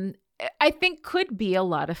 I think could be a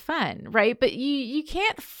lot of fun, right? But you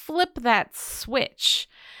can't flip that switch.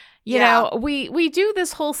 You know, we do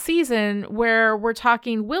this whole season where we're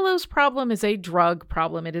talking Willow's problem is a drug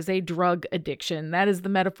problem. It is a drug addiction. That is the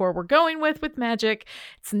metaphor we're going with magic.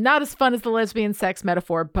 It's not as fun as the lesbian sex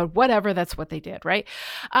metaphor, but whatever, that's what they did, right?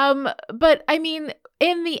 But I mean,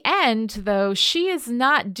 in the end, though, she is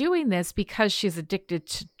not doing this because she's addicted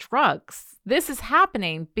to drugs. This is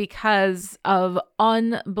happening because of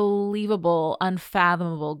unbelievable,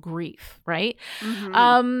 unfathomable grief, right?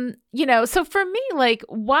 So for me, like,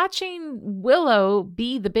 watching Willow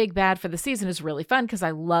be the big bad for the season is really fun, because I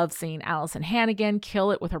love seeing Allison Hannigan kill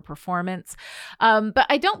it with her performance. But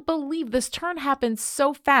I don't believe this turn happened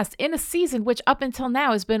so fast in a season which up until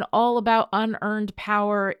now has been all about unearned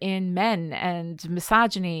power in men and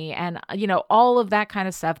misogyny and, all of that kind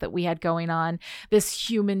of stuff that we had going on, this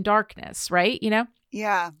human darkness, right?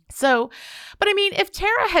 Yeah. So, but I mean, if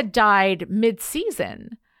Tara had died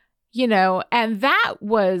mid-season, and that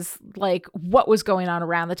was like what was going on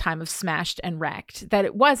around the time of Smashed and Wrecked, that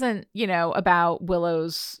it wasn't, about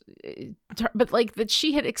Willow's, but like that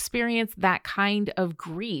she had experienced that kind of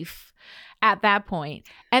grief at that point.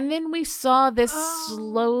 And then we saw this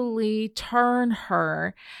slowly turn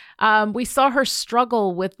her. We saw her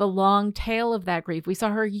struggle with the long tail of that grief. We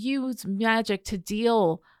saw her use magic to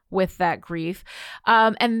deal with that grief.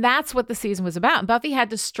 And that's what the season was about. And Buffy had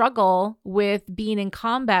to struggle with being in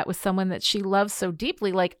combat with someone that she loves so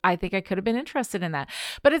deeply. Like, I think I could have been interested in that.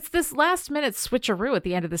 But it's this last minute switcheroo at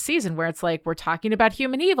the end of the season where it's like, we're talking about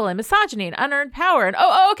human evil and misogyny and unearned power. And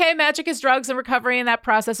okay, magic is drugs and recovery in that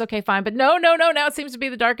process. Okay, fine. But no. Now it seems to be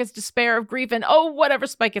the darkest despair of grief. And whatever,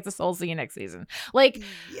 Spike gets a soul. See you next season. Like,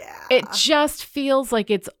 it just feels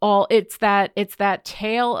like it's that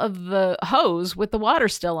tail of the hose with the water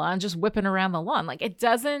still on, just whipping around the lawn. Like, it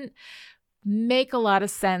doesn't make a lot of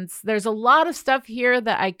sense. There's a lot of stuff here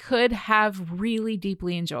that I could have really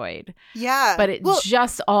deeply enjoyed. Yeah. But it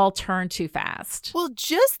just all turned too fast. Well,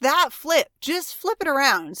 just that flip. Just flip it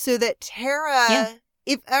around so that Tara,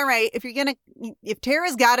 if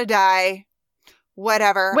Tara's gotta die,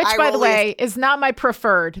 whatever. Which, by the way, is not my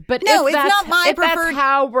preferred. But no, it's not my preferred. That's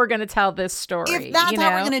how we're going to tell this story. If that's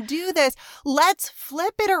how we're going to do this, let's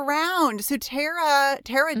flip it around. So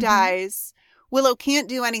Tara dies. Willow can't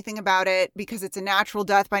do anything about it because it's a natural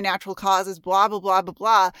death by natural causes, blah, blah, blah, blah,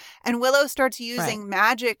 blah. And Willow starts using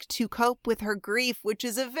magic to cope with her grief, which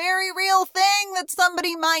is a very real thing that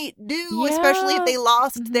somebody might do, especially if they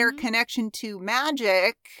lost their connection to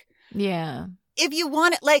magic. Yeah. If you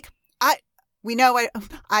want it, like, we know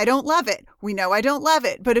I don't love it. We know I don't love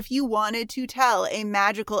it. But if you wanted to tell a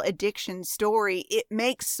magical addiction story, it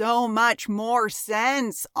makes so much more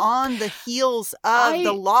sense on the heels of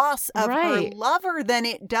the loss of her lover than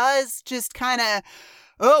it does just kind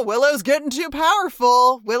of, Willow's getting too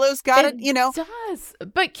powerful. Willow's got it, It does.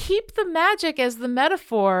 But keep the magic as the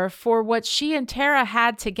metaphor for what she and Tara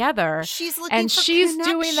had together. She's looking and for she's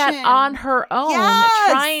connection. doing that on her own,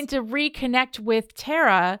 trying to reconnect with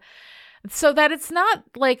Tara. So that it's not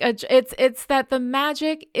like it's that the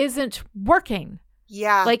magic isn't working.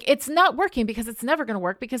 Yeah. Like, it's not working because it's never going to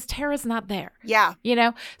work because Tara's not there. Yeah.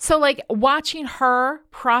 So like watching her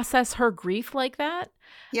process her grief like that.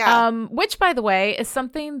 Yeah. Which, by the way, is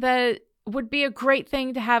something that would be a great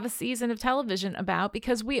thing to have a season of television about,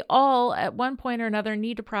 because we all at one point or another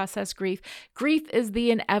need to process grief. Grief is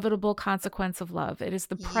the inevitable consequence of love. It is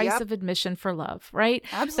the price of admission for love, right?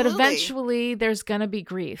 Absolutely. That eventually there's going to be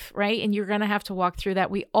grief, right? And you're going to have to walk through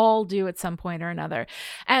that. We all do at some point or another.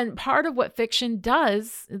 And part of what fiction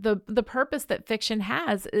does, the purpose that fiction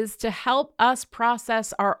has, is to help us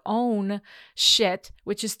process our own shit,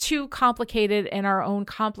 which is too complicated in our own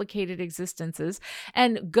complicated existences,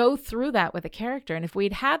 and go through that with a character. And if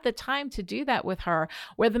we'd had the time to do that with her,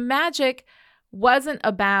 where the magic wasn't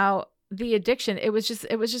about the addiction, it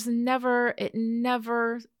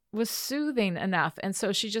never was soothing enough. And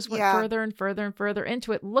so she just went further and further and further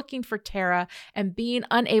into it, looking for Tara and being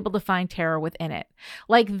unable to find Tara within it.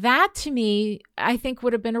 Like, that to me, I think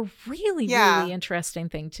would have been a really, really interesting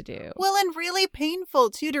thing to do. Well, and really painful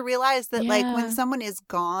too, to realize that like when someone is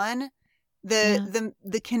gone, the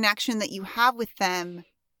connection that you have with them,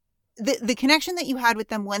 the connection that you had with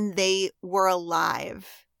them when they were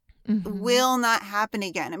alive will not happen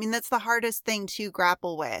again. I mean, that's the hardest thing to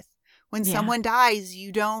grapple with. When someone dies,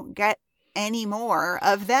 you don't get any more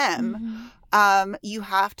of them. You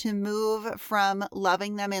have to move from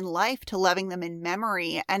loving them in life to loving them in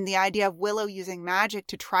memory. And the idea of Willow using magic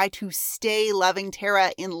to try to stay loving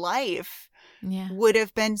Tara in life would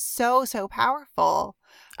have been so, so powerful.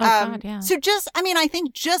 So I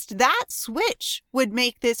think just that switch would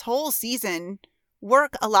make this whole season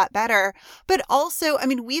work a lot better. But also, I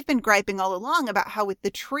mean, we've been griping all along about how with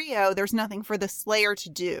the trio, there's nothing for the Slayer to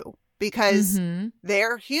do because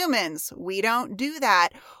they're humans. We don't do that.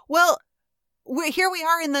 Well, here we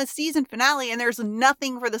are in the season finale, and there's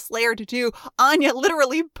nothing for the Slayer to do. Anya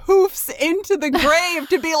literally poofs into the grave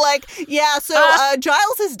to be like,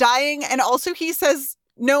 Giles is dying, and also he says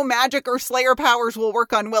no magic or Slayer powers will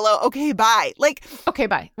work on Willow. Okay, bye. Okay,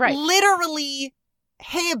 bye. Right. Literally,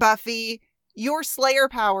 hey, Buffy, your Slayer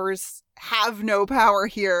powers have no power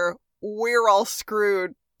here. We're all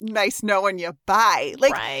screwed. Nice knowing you. Bye.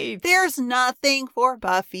 There's nothing for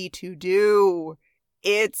Buffy to do.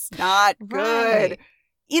 It's not good. Right.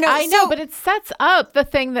 I know, but it sets up the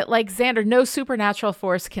thing that Xander, no supernatural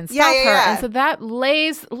force can stop her. And so that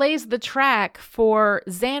lays the track for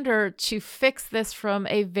Xander to fix this from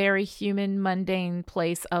a very human, mundane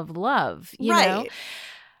place of love, you know?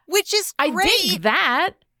 Which is great. I dig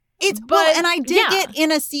that. And I dig it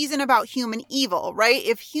in a season about human evil, right?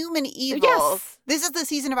 If human evil, this is the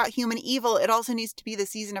season about human evil, it also needs to be the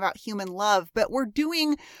season about human love. But we're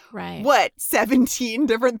doing, 17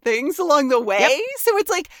 different things along the way? Yep. So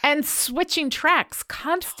it's and switching tracks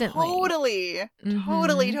constantly. Totally.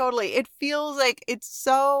 It feels like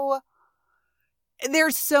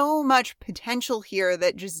there's so much potential here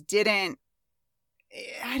that just didn't,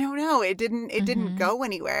 I don't know. It didn't go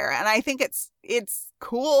anywhere. And I think it's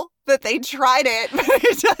cool that they tried it, but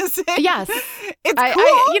it doesn't. Yes. It's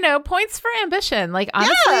cool. Points for ambition. Honestly,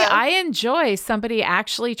 I enjoy somebody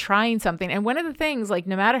actually trying something. And one of the things,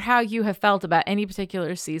 no matter how you have felt about any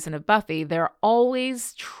particular season of Buffy, they're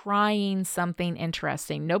always trying something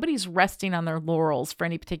interesting. Nobody's resting on their laurels for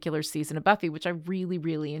any particular season of Buffy, which I really,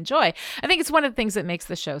 really enjoy. I think it's one of the things that makes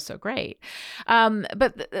the show so great.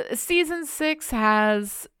 But season 6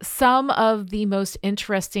 has some of the most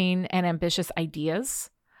interesting and ambitious ideas.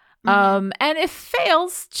 And it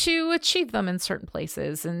fails to achieve them in certain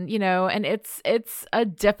places. And, and it's a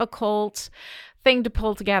difficult thing to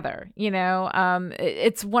pull together,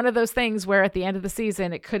 it's one of those things where at the end of the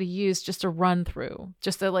season, it could have used just a run through,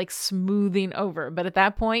 just a smoothing over. But at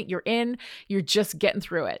that point you're just getting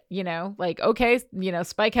through it, okay,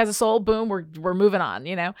 Spike has a soul, boom, we're moving on,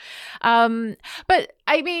 but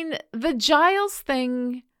I mean, the Giles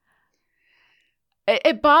thing,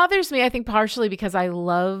 it bothers me, I think, partially because I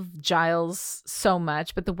love Giles so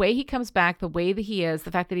much, but the way he comes back, the way that he is,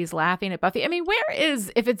 the fact that he's laughing at Buffy. I mean,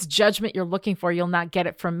 if it's judgment you're looking for, you'll not get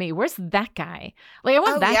it from me. Where's that guy? I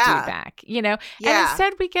want that dude back, And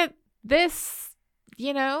instead we get this,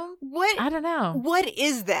 what? I don't know. What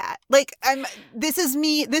is that? This is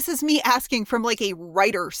me asking from a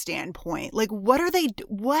writer standpoint. What are they,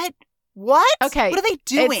 what? Okay. What are they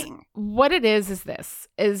doing? What it is this.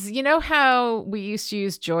 How we used to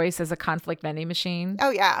use Joyce as a conflict vending machine? Oh,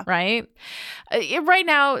 yeah. Right? Right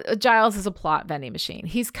now, Giles is a plot vending machine.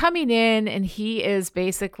 He's coming in and he is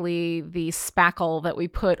basically the spackle that we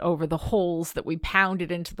put over the holes that we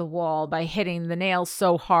pounded into the wall by hitting the nails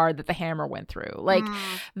so hard that the hammer went through.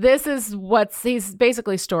 This is he's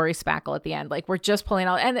basically story spackle at the end. We're just pulling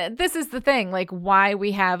out. And this is the thing, why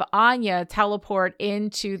we have Anya teleport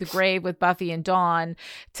into the grave cave with Buffy and Dawn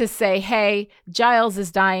to say, hey, Giles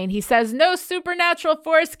is dying. He says, no supernatural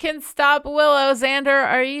force can stop Willow. Xander,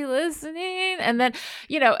 are you listening? And then,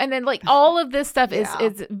 and then like all of this stuff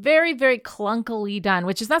is very, very clunkily done,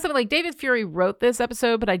 which is not something like David Fury wrote this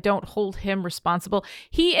episode, but I don't hold him responsible.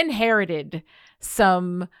 He inherited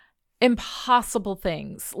some impossible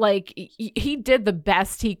things. Like he did the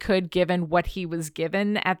best he could given what he was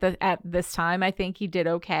given at this time. I think he did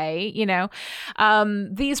okay.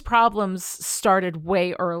 These problems started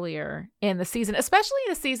way earlier in the season, especially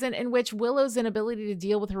in a season in which Willow's inability to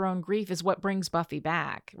deal with her own grief is what brings Buffy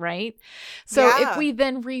back, right? So if we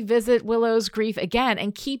then revisit Willow's grief again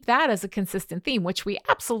and keep that as a consistent theme, which we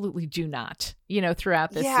absolutely do not,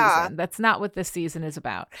 throughout this season. That's not what this season is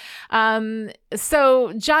about.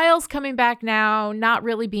 So Giles coming back now, not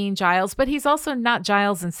really being Giles, but he's also not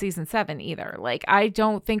Giles in season 7 either. Like, I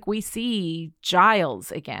don't think we see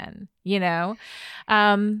Giles again, Yeah.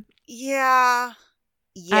 I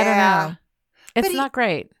don't know. It's not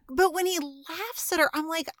great. But when he laughs at her, I'm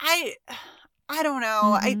like, I don't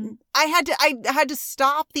know. Mm-hmm. I had to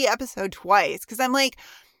stop the episode twice because I'm like,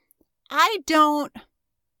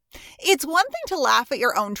 it's one thing to laugh at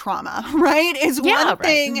your own trauma, right? It's one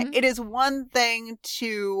thing. Mm-hmm. It is one thing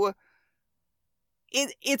to.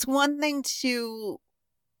 It's one thing to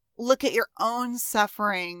look at your own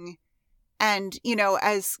suffering, and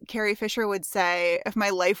as Carrie Fisher would say, if my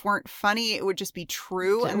life weren't funny, it would just be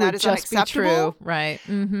true, and that is unacceptable. Right?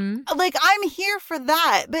 Mm-hmm. Like, I'm here for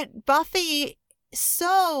that, but Buffy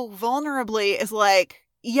so vulnerably is like,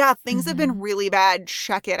 yeah, things have been really bad.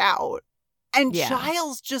 Check it out. And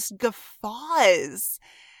Giles just guffaws.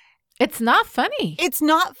 It's not funny. It's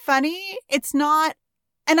not funny. It's not,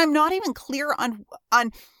 and I'm not even clear on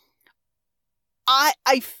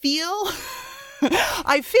I feel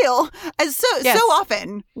as so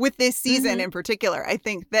often with this season in particular, I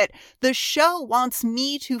think that the show wants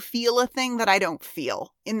me to feel a thing that I don't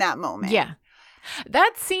feel in that moment. Yeah.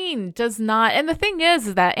 That scene does not, and the thing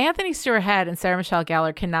is that Anthony Stewart Head and Sarah Michelle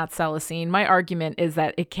Gellar cannot sell a scene. My argument is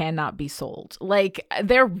that it cannot be sold. Like,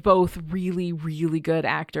 they're both really, really good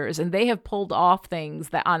actors, and they have pulled off things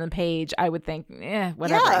that on a page I would think,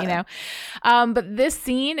 whatever, But this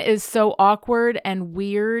scene is so awkward and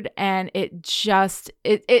weird, and it just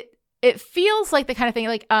it feels like the kind of thing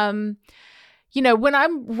like when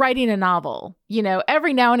I'm writing a novel,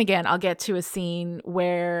 every now and again, I'll get to a scene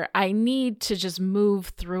where I need to just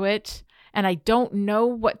move through it and I don't know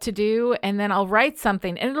what to do. And then I'll write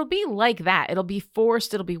something and it'll be like that. It'll be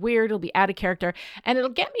forced. It'll be weird. It'll be out of character and it'll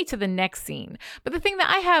get me to the next scene. But the thing that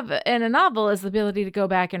I have in a novel is the ability to go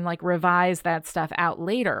back and like revise that stuff out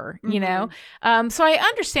later, So I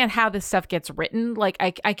understand how this stuff gets written. Like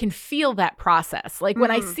I can feel that process. Like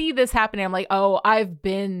when I see this happening, I'm like, oh, I've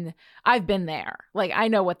been there. Like, I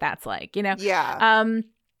know what that's like, Yeah.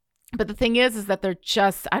 But the thing is that there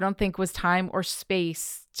just, I don't think was time or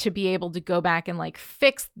space to be able to go back and like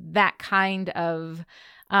fix that kind of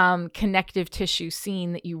connective tissue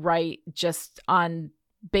scene that you write just on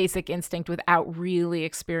basic instinct without really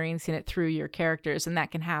experiencing it through your characters, and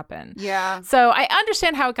that can happen. Yeah. So I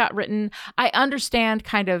understand how it got written. I understand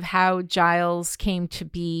kind of how Giles came to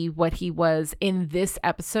be what he was in this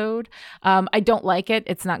episode. I don't like it.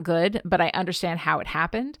 It's not good, but I understand how it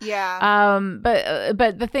happened. Yeah.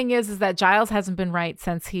 But the thing is that Giles hasn't been right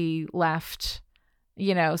since he left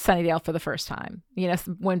Sunnydale for the first time,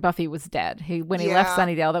 when Buffy was dead. When he left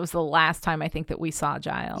Sunnydale, that was the last time I think that we saw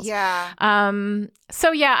Giles. Yeah.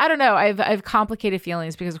 So yeah, I don't know. I've complicated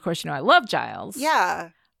feelings because of course, I love Giles. Yeah.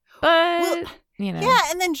 But Yeah,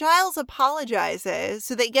 and then Giles apologizes.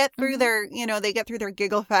 So they get through their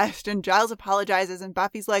giggle fest, and Giles apologizes, and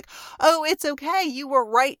Buffy's like, oh, it's okay. You were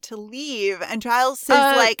right to leave. And Giles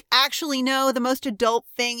says, actually, no, the most adult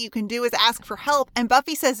thing you can do is ask for help. And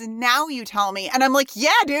Buffy says, now you tell me. And I'm like, yeah,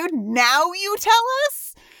 dude, now you tell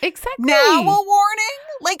us? Exactly. Now a warning?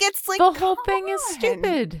 Like, it's like, the whole thing is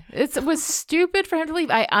stupid. It was stupid for him to leave.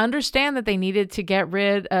 I understand that they needed to get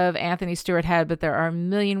rid of Anthony Stewart Head, but there are a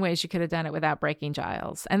million ways you could have done it without breaking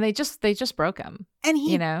Giles. And they just broke him. And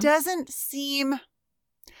he doesn't seem,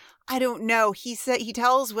 I don't know. He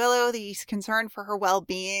tells Willow that he's concerned for her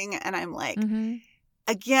well-being. And I'm like,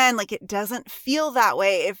 again, like, it doesn't feel that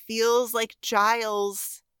way. It feels like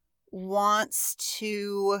Giles wants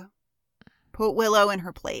to put Willow in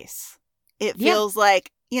her place. It feels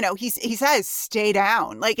like, he says, stay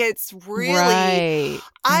down. Like, it's really, right.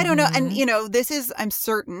 I don't know. And, this is, I'm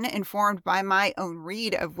certain, informed by my own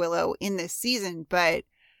read of Willow in this season, but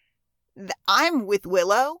I'm with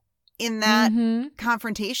Willow in that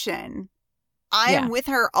confrontation. I am with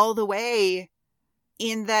her all the way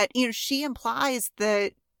in that, she implies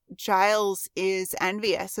that Giles is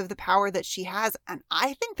envious of the power that she has. And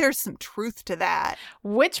I think there's some truth to that.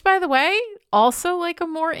 Which, by the way, also like a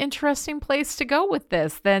more interesting place to go with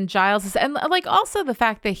this than Giles is. And like also the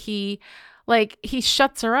fact that he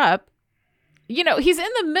shuts her up. You know, he's in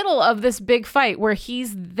the middle of this big fight where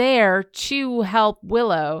he's there to help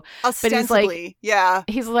Willow. Ostensibly, yeah.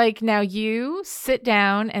 He's like, now you sit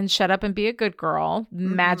down and shut up and be a good girl,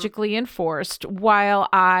 magically enforced, while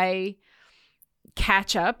I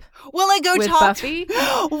catch up. Will I go with talk Buffy?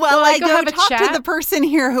 Will I go talk to the person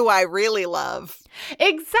here who I really love?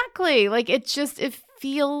 Exactly. Like it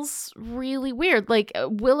feels really weird. Like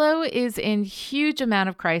Willow is in huge amount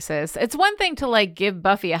of crisis. It's one thing to like give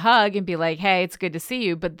Buffy a hug and be like, hey, it's good to see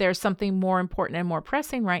you, but there's something more important and more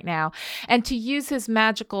pressing right now. And to use his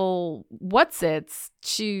magical whatsits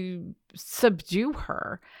to subdue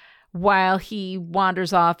her while he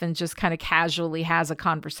wanders off and just kind of casually has a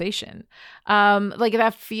conversation. Like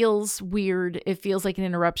that feels weird. It feels like an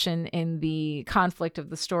interruption in the conflict of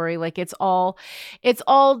the story. Like it's all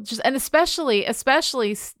just, and especially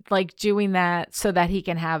like doing that so that he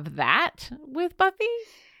can have that with Buffy.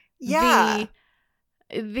 Yeah.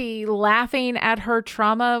 The laughing at her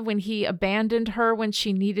trauma when he abandoned her when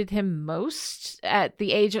she needed him most at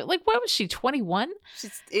the age of, like, what was she, 21?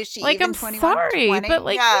 Is she like, even I'm 21, sorry, 20? but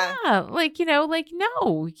like, yeah, like, you know, like,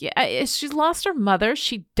 no. Yeah, she's lost her mother.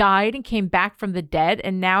 She died and came back from the dead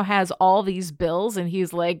and now has all these bills. And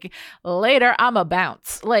he's like, later, I'm a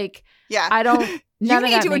bounce. Like, yeah, I don't. You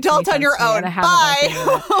need to adult on your own.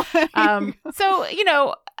 Bye. So, you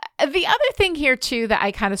know, the other thing here, too, that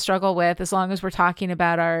I kind of struggle with, as long as we're talking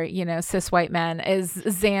about our, you know, cis white men, is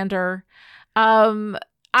Xander.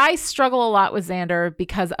 I struggle a lot with Xander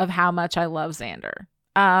because of how much I love Xander.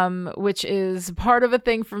 Which is part of a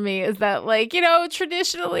thing for me is that, like, you know,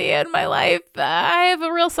 traditionally in my life, I have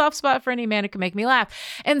a real soft spot for any man who can make me laugh.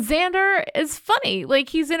 And Xander is funny. Like,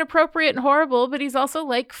 he's inappropriate and horrible, but he's also,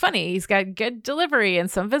 like, funny. He's got good delivery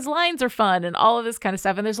and some of his lines are fun and all of this kind of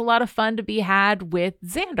stuff. And there's a lot of fun to be had with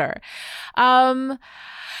Xander.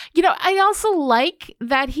 You know, I also like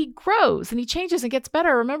that he grows and he changes and gets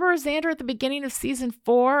better. Remember Xander at the beginning of season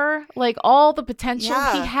 4? Like all the potential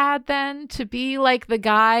he had then to be like the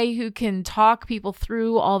guy who can talk people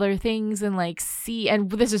through all their things and like see.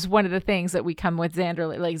 And this is one of the things that we come with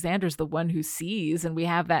Xander. Like Xander's the one who sees, and we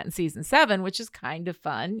have that in season 7, which is kind of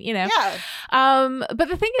fun, you know? Yeah. But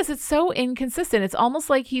the thing is, it's so inconsistent. It's almost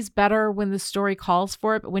like he's better when the story calls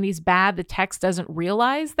for it, but when he's bad, the text doesn't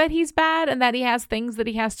realize that he's bad and that he has things that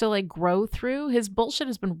he has to like grow through. His bullshit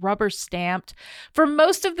has been rubber stamped for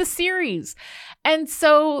most of the series. And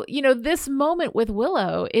so, you know, this moment with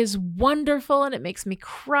Willow is wonderful and it makes me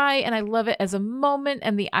cry and I love it as a moment,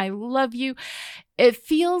 and the I love you. It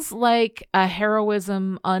feels like a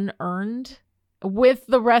heroism unearned with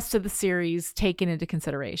the rest of the series taken into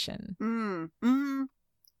consideration.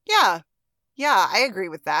 Yeah. Yeah, I agree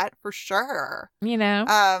with that for sure. You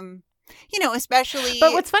know? You know, especially.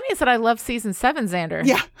 But what's funny is that I love season 7 Xander.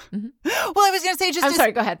 Yeah. Mm-hmm. Well, I was going to say I'm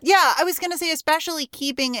sorry, go ahead. Yeah, I was going to say, especially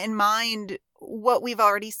keeping in mind what we've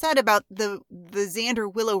already said about the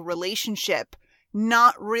Xander Willow relationship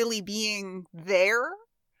not really being there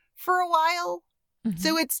for a while. Mm-hmm.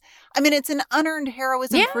 So it's an unearned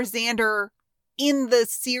heroism for Xander in the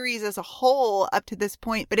series as a whole up to this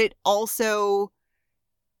point, but it also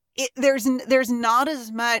there's not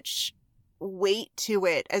as much weight to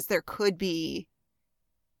it as there could be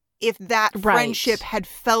if that friendship had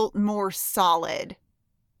felt more solid.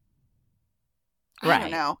 I don't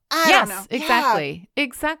know. I don't know.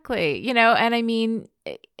 Exactly. You know, and I mean,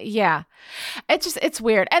 yeah, it's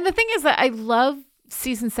weird. And the thing is that I love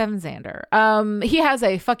season 7 Xander. He has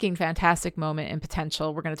a fucking fantastic moment in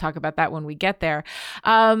Potential. We're going to talk about that when we get there.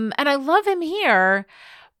 And I love him here.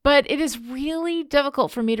 But it is really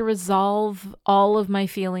difficult for me to resolve all of my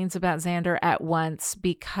feelings about Xander at once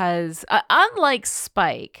because unlike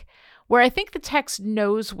Spike, where I think the text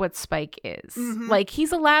knows what Spike is, like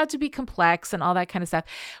he's allowed to be complex and all that kind of stuff.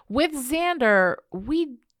 With Xander,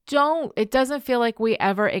 it doesn't feel like we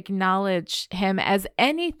ever acknowledge him as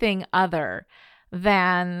anything other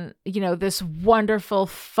than, you know, this wonderful,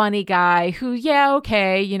 funny guy who,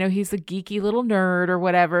 you know, he's a geeky little nerd or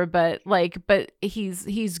whatever, but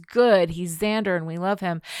he's good. He's Xander and we love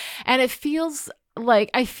him. And it feels like,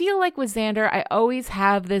 I feel like with Xander, I always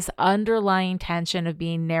have this underlying tension of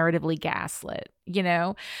being narratively gaslit, you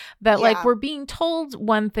know, that like we're being told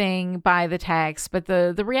one thing by the text, but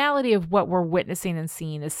the reality of what we're witnessing and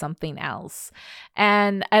seeing is something else.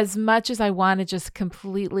 And as much as I want to just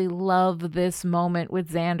completely love this moment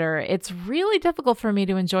with Xander, it's really difficult for me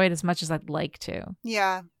to enjoy it as much as I'd like to.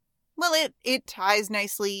 Yeah. Well, it ties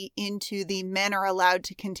nicely into the men are allowed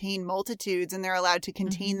to contain multitudes and they're allowed to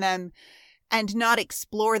contain them and not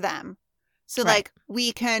explore them. So, Right.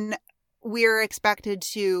 like, we're expected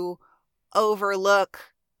to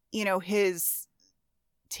overlook, his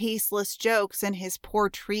tasteless jokes and his poor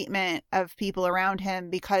treatment of people around him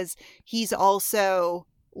because he's also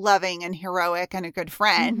loving and heroic and a good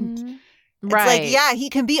friend. Mhm. It's Right. like, yeah, he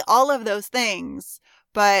can be all of those things,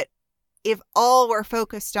 but if all we're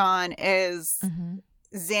focused on is Mhm.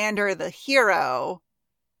 Xander the hero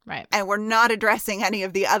Right. and we're not addressing any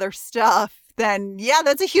of the other stuff, then yeah,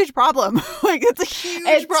 that's a huge problem. Like, it's a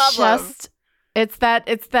huge problem. It's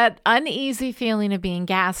that uneasy feeling of being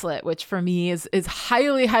gaslit, which for me is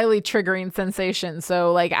highly, highly triggering sensation.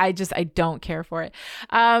 So like, I don't care for it.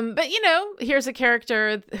 But here's a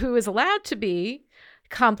character who is allowed to be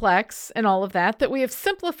complex and all of that we have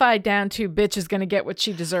simplified down to bitch is going to get what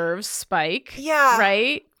she deserves, Spike. Yeah.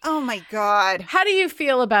 Right? Oh my God. How do you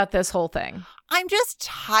feel about this whole thing? I'm just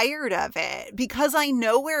tired of it because I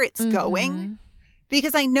know where it's going.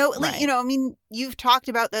 Because I know, like, Right. you've talked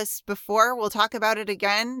about this before. We'll talk about it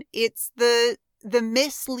again. It's the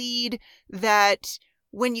mislead that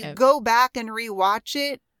when you go back and rewatch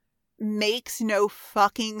it makes no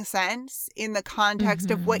fucking sense in the context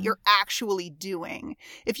of what you're actually doing.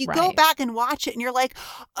 If you go Right. back and watch it and you're like,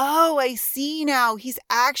 oh, I see now.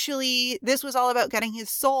 This was all about getting his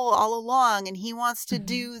soul all along and he wants to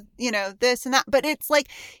do, this and that. But it's like,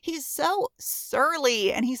 he's so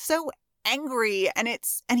surly and he's so angry and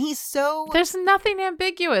he's so There's nothing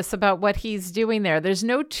ambiguous about what he's doing there. There's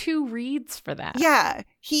no two reads for that. yeah,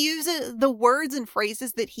 he uses the words and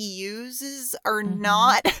phrases that he uses are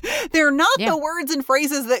not they're not the words and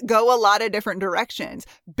phrases that go a lot of different directions.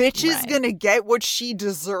 Bitch is Right. gonna get what she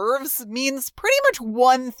deserves means pretty much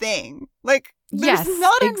one thing. Like, there's Yes,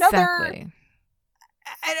 not exactly.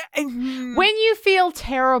 another When you feel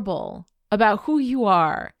terrible about who you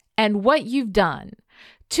are and what you've done,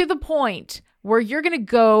 to the point where you're going to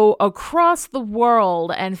go across the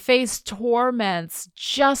world and face torments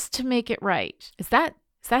just to make it right. Is that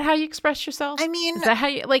how you express yourself? I mean, is that how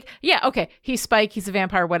you, like, yeah, okay, he's Spike, he's a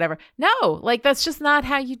vampire, whatever. No, like, that's just not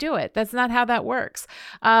how you do it. That's not how that works.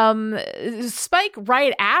 Spike,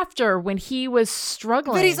 right after when he was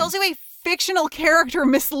struggling. but he's also a fictional character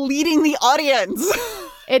misleading the audience.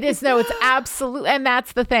 It's absolute. And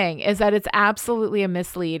that's the thing, is that it's absolutely a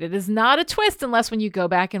mislead. It is not a twist unless when you go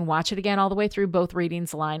back and watch it again all the way through, both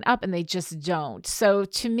readings line up, and they just don't. So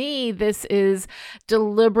to me, this is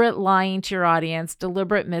deliberate lying to your audience,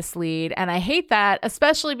 deliberate mislead. And I hate that,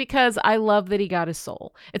 especially because I love that he got his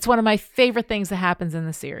soul. It's one of my favorite things that happens in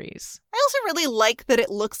the series. I also really like that it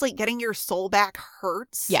looks like getting your soul back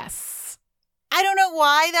hurts. Yes. I don't know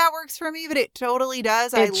why that works for me, but it totally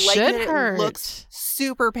does. I It like should that hurt. it looks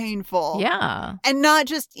super painful. Yeah. And not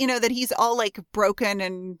just, that he's all like broken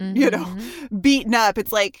and, Mhm. beaten up.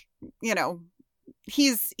 It's like,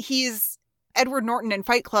 he's Edward Norton in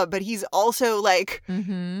Fight Club, but he's also like,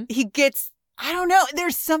 Mhm. he gets, I don't know.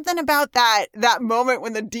 There's something about that moment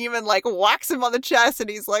when the demon like whacks him on the chest and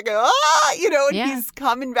he's like, and Yeah. he's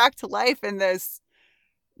coming back to life in this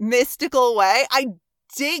mystical way. I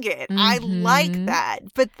dig it. I like Mhm. that.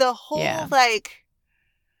 But the whole Yeah.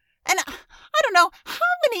 and I don't know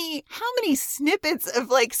how many snippets of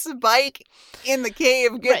like Spike in the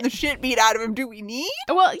cave getting Right. the shit beat out of him do we need?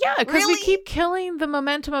 Well, yeah, because Really? we keep killing the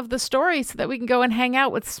momentum of the story so that we can go and hang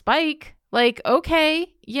out with Spike. Like, okay,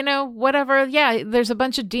 whatever. Yeah, there's a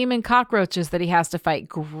bunch of demon cockroaches that he has to fight.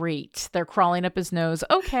 Great. They're crawling up his nose.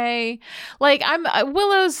 Okay. Like,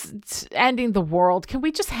 Willow's ending the world. Can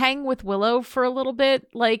we just hang with Willow for a little bit?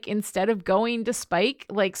 Like, instead of going to Spike?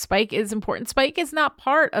 Like, Spike is important. Spike is not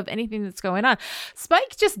part of anything that's going on.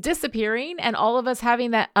 Spike just disappearing and all of us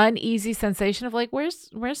having that uneasy sensation of like, where's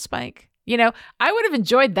Spike? I would have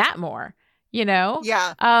enjoyed that more.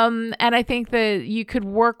 Yeah. And I think that you could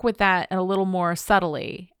work with that a little more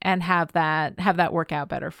subtly and have that work out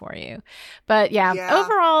better for you. But yeah.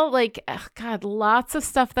 Overall, like, God, lots of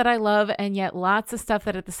stuff that I love and yet lots of stuff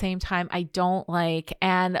that at the same time I don't like.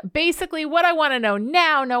 And basically what I want to know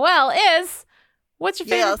now, Noelle, is what's your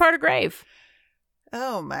favorite part of Grave?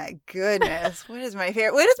 Oh my goodness. What is my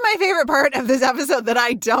favorite part of this episode that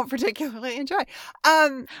I don't particularly enjoy?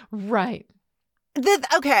 Right.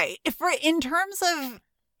 In terms of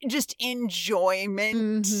just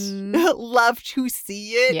enjoyment, love to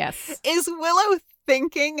see it. Yes. Is Willow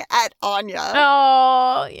thinking at Anya?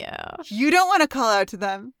 Oh, yeah. You don't want to call out to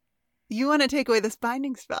them. You want to take away this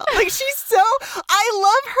binding spell. Like, I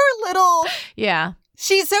love her little... Yeah.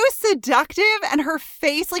 She's so seductive and her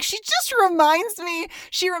face, like, she reminds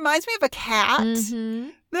me of a cat.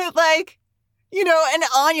 That, like, you know, and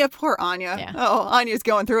Anya, poor Anya. Yeah. Oh, Anya's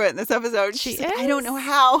going through it in this episode. She She's like, I is. don't know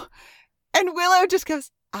how. And Willow just goes,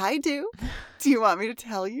 I do. Do you want me to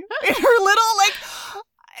tell you? In her little, like,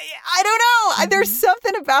 I don't know. There's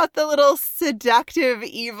something about the little seductive,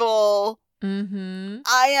 evil. Mm-hmm.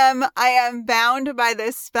 I am bound by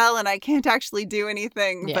this spell and I can't actually do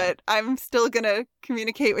anything, Yeah. but I'm still going to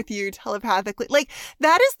communicate with you telepathically. Like,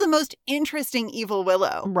 that is the most interesting evil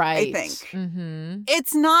Willow, Right. I think. Mm-hmm.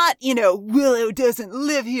 It's not, you know, Willow doesn't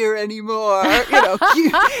live here anymore. You know,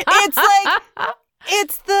 it's like,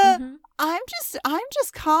 it's the, Mhm. I'm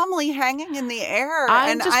just calmly hanging in the air.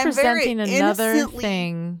 I'm and just I'm presenting very another innocently,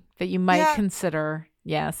 thing that you might Yeah. consider.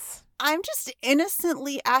 Yes. I'm just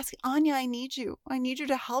innocently asking, Anya, I need you. I need you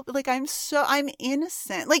to help. Like, I'm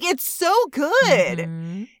innocent. Like, it's so good.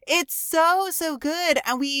 Mhm. It's so good.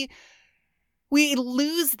 And we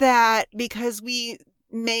lose that because we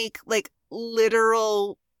make, like,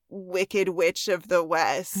 literal Wicked Witch of the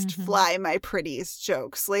West, Mhm. fly my pretties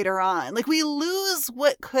jokes later on. Like, we lose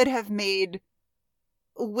what could have made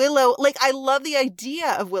Willow. Like, I love the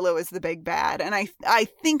idea of Willow as the big bad. And I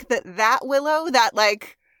think that Willow, that,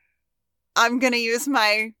 like, I'm going to use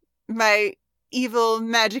my evil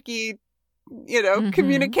magic-y, you know, Mhm.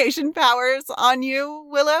 communication powers on you,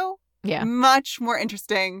 Willow. Yeah. Much more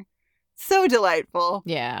interesting. So delightful.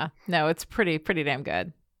 Yeah. No, it's pretty damn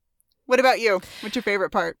good. What about you? What's your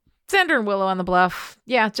favorite part? Xander and Willow on the bluff.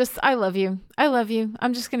 Yeah, just I love you. I love you.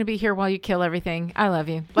 I'm just gonna be here while you kill everything. I love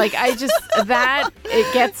you. Like, I just that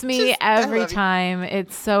it gets me Just, I every love you. time.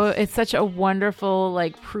 It's such a wonderful,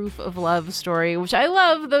 like, proof of love story, which I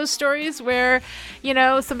love those stories where, you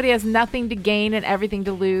know, somebody has nothing to gain and everything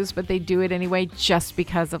to lose, but they do it anyway just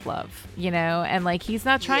because of love, you know? And, like, he's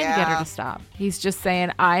not trying to get her Yeah. to stop. He's just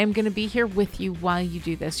saying, I am gonna be here with you while you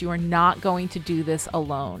do this. You are not going to do this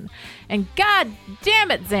alone. And God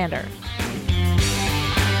damn it, Xander.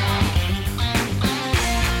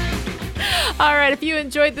 All right, if you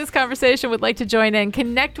enjoyed this conversation, would like to join in,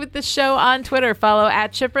 connect with the show on Twitter, follow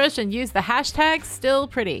 @Chipperish, and use the hashtag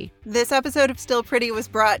StillPretty. This episode of Still Pretty was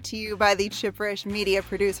brought to you by the Chipperish media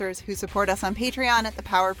producers who support us on Patreon at the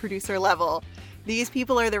power producer level. These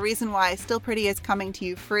people are the reason why Still Pretty is coming to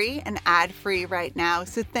you free and ad-free right now,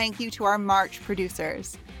 so thank you to our March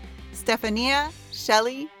producers. Stephania,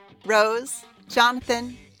 Shelley, Rose,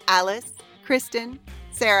 Jonathan, Alice, Kristen,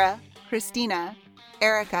 Sarah, Christina,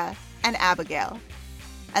 Erica, and Abigail.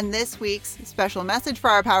 And this week's special message for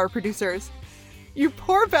our power producers: you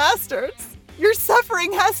poor bastards, your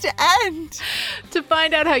suffering has to end. To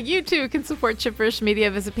find out how you too can support Chipperish Media,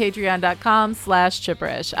 visit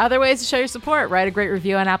patreon.com/Chipperish. Other ways to show your support: write a great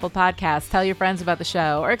review on Apple Podcasts, tell your friends about the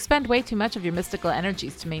show, or expend way too much of your mystical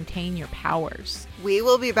energies to maintain your powers. We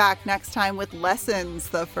will be back next time with Lessons,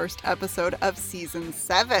 the first episode of season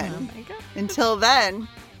 7. Oh my God. Until then,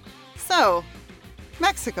 so,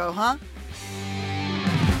 Mexico, huh?